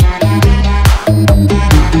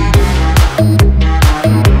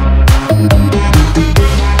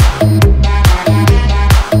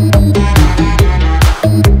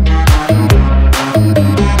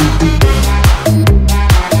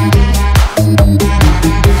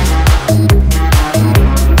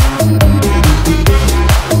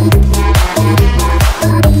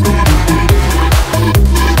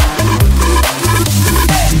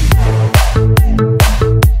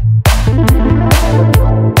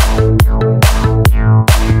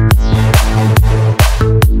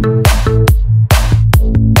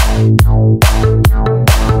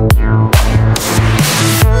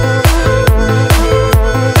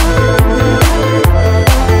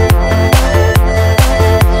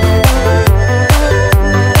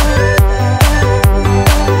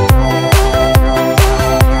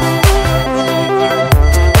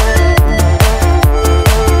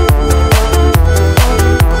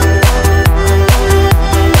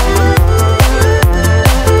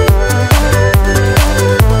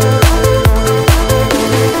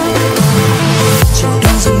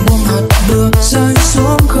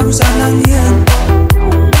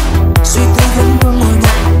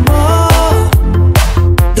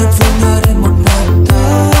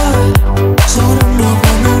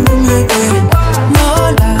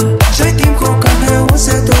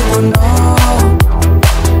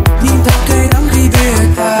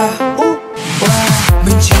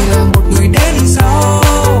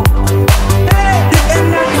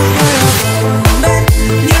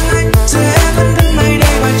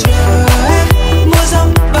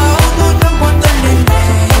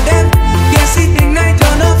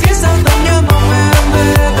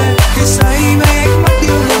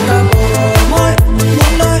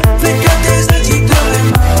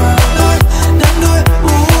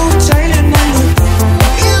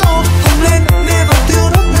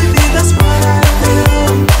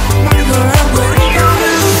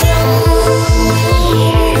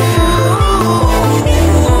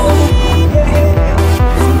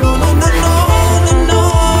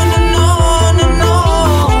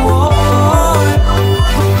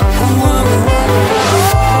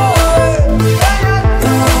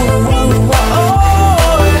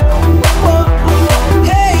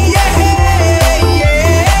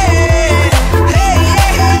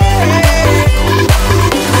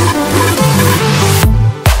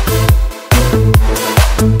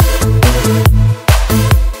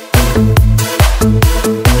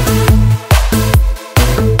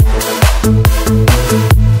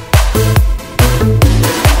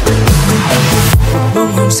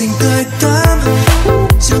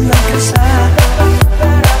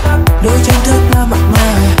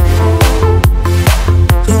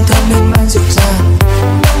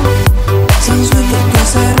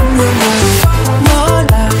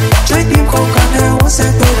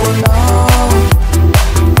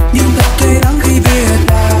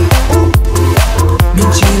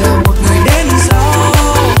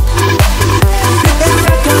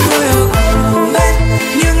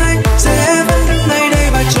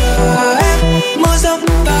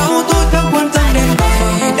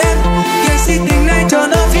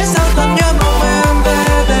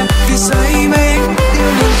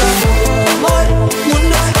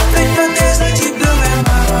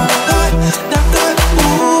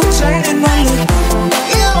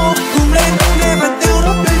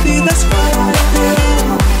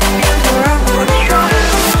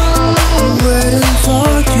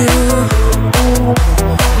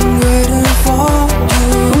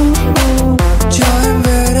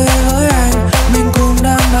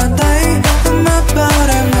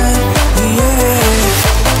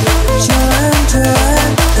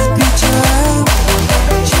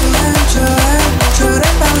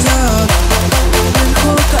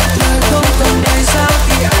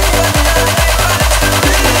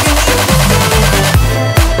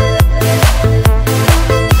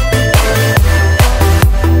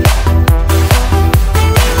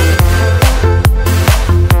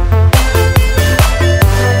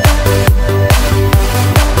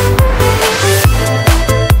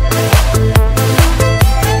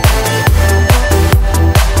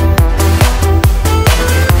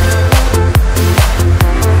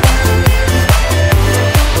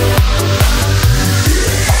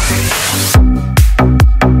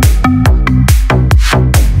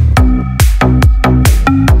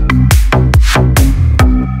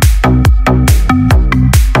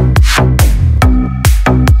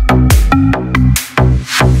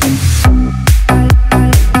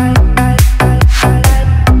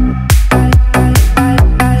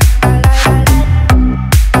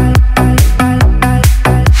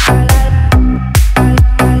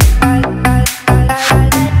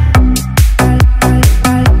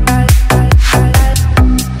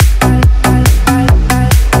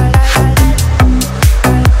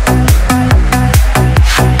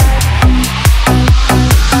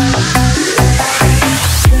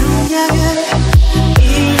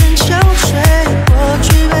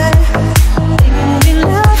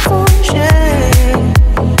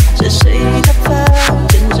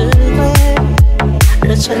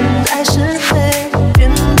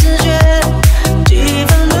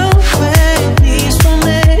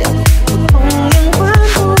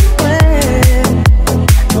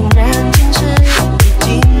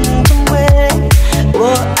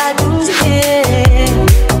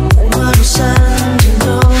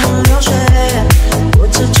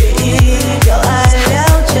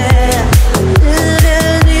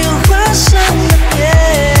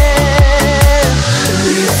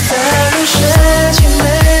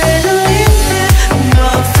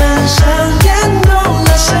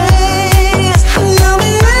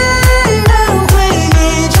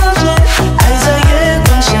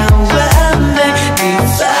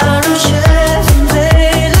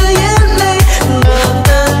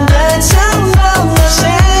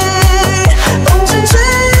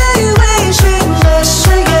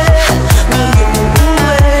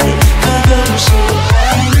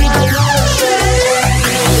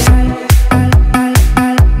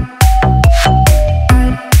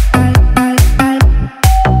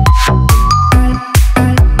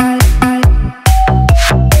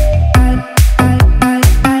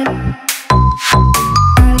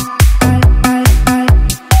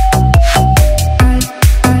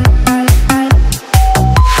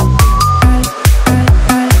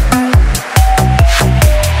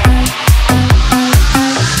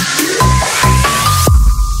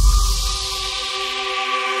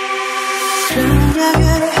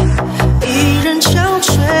 一人憔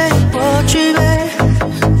悴，我举杯，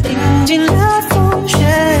饮尽了风雪。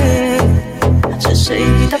是谁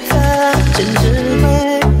打发间智慧？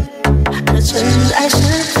那尘埃是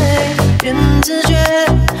非，缘自觉，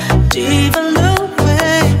几番轮回，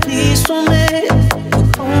你所美，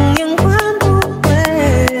红颜换不回。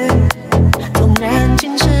纵然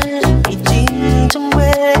今世已经成为，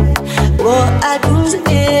我爱不灭。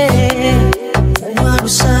花路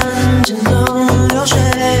上只能流水，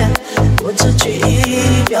我只取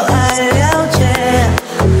一表爱了解，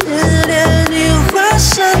日恋你化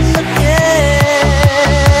身的夜。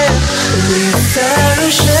你发如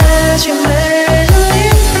雪，情美人离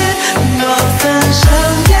别，我分上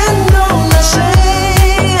天弄了谁？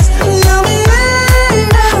要命爱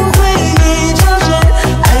让回忆交织，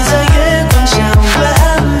爱在月光下完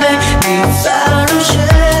美。你发如雪，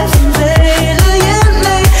纷飞的眼泪，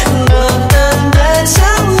我等待苍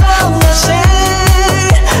老了谁？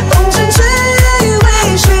红尘追微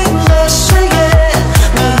醺了岁月，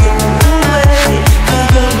我因为可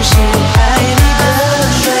有谁爱你的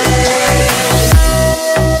水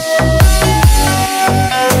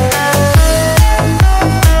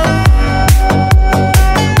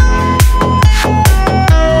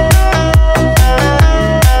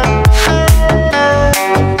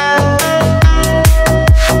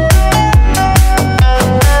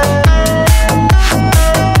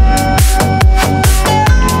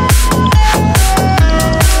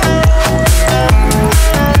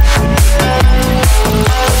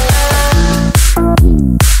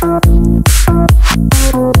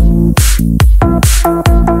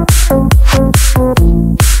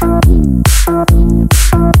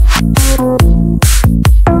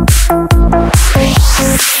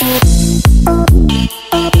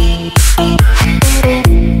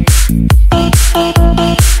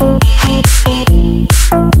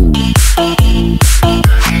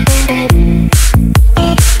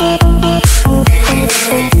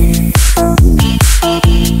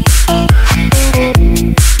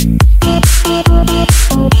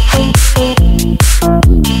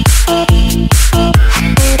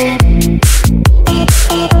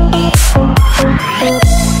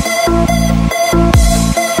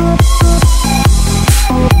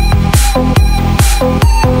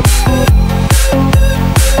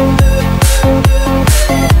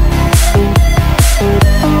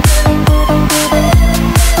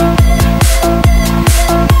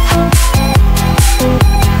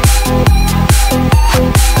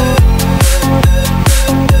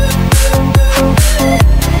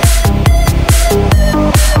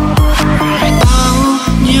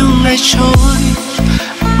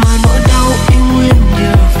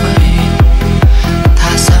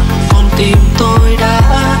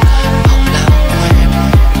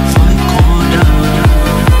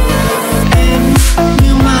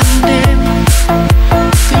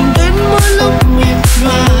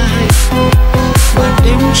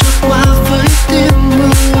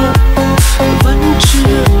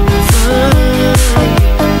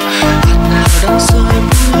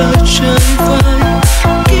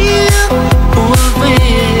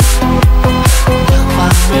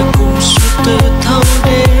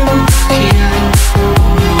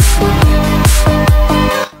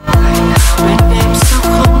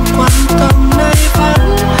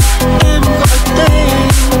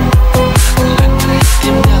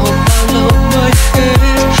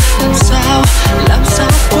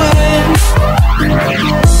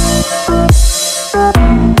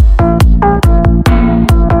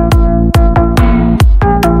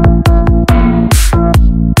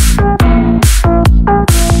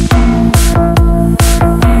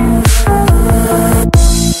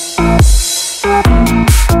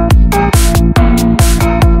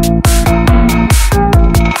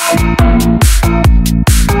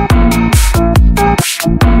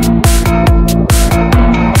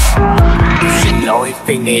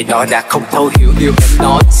？vì ngày đó đã không thấu hiểu điều em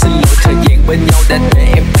nói. Xin lỗi thời gian bên nhau đã để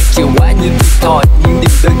em phải chịu quá nhiều thiệt thòi. Những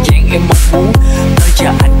điều đơn giản em mong muốn tới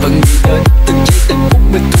giờ anh vẫn nghĩ đến từng giây từng phút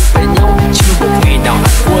mình thuộc về nhau. Chưa một ngày nào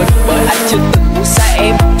anh quên bởi anh chưa từng muốn xa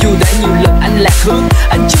em. Dù đã nhiều lần anh lạc hướng,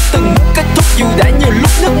 anh chưa từng muốn kết thúc. Dù đã nhiều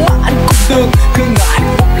lúc nước mắt anh cùng đường, cứ ngỡ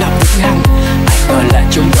hạnh phúc là vĩnh hằng. Ai ngờ là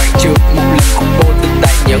trong đoạn trường một lần cũng vô tình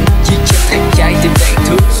tàn nhẫn, chỉ chân thép trái tim đàn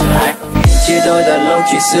thương. Chia đôi đã lâu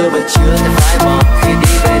chuyện xưa vẫn chưa thể phai mờ. Khi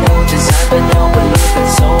đi về đâu trên xa bên nhau vẫn luôn cần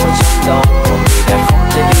sâu ở trong đầu. Một người đã không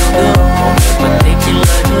thể yêu nữa, một người mình đi chỉ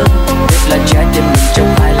lời hứa. Biết là trái tim mình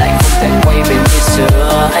trong hai lại không thể quay về như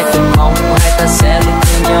xưa. Anh từng mong hai ta sẽ luôn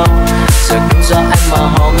thương nhau, giờ cũng do anh mà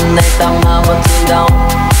hôm nay ta mang vẫn thương đau.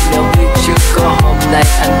 Nếu biết chưa có hôm nay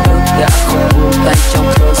anh ước đã không buông tay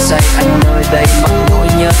trong cơn say. Anh ơi đây mặc nỗi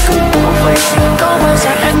nhớ cứ bỏ về. Có bao giờ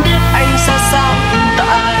em biết anh ra sao hiện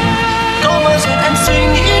tại? Có bao giờ em suy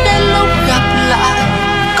nghĩ đến lúc gặp lại?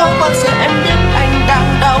 Có bao giờ em biết anh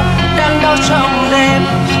đang đau trong đêm,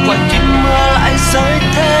 ngoài kia mưa lại rơi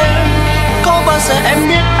thêm? Có bao giờ em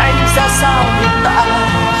biết anh ra sao hiện tại?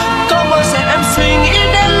 Có bao giờ em suy nghĩ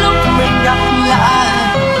đến lúc mình gặp lại?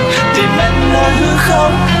 Tìm em nơi hư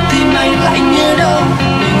không, tim anh lạnh như đâu,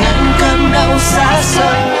 mình anh cơn đau xa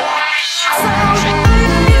xôi. Hãy subscribe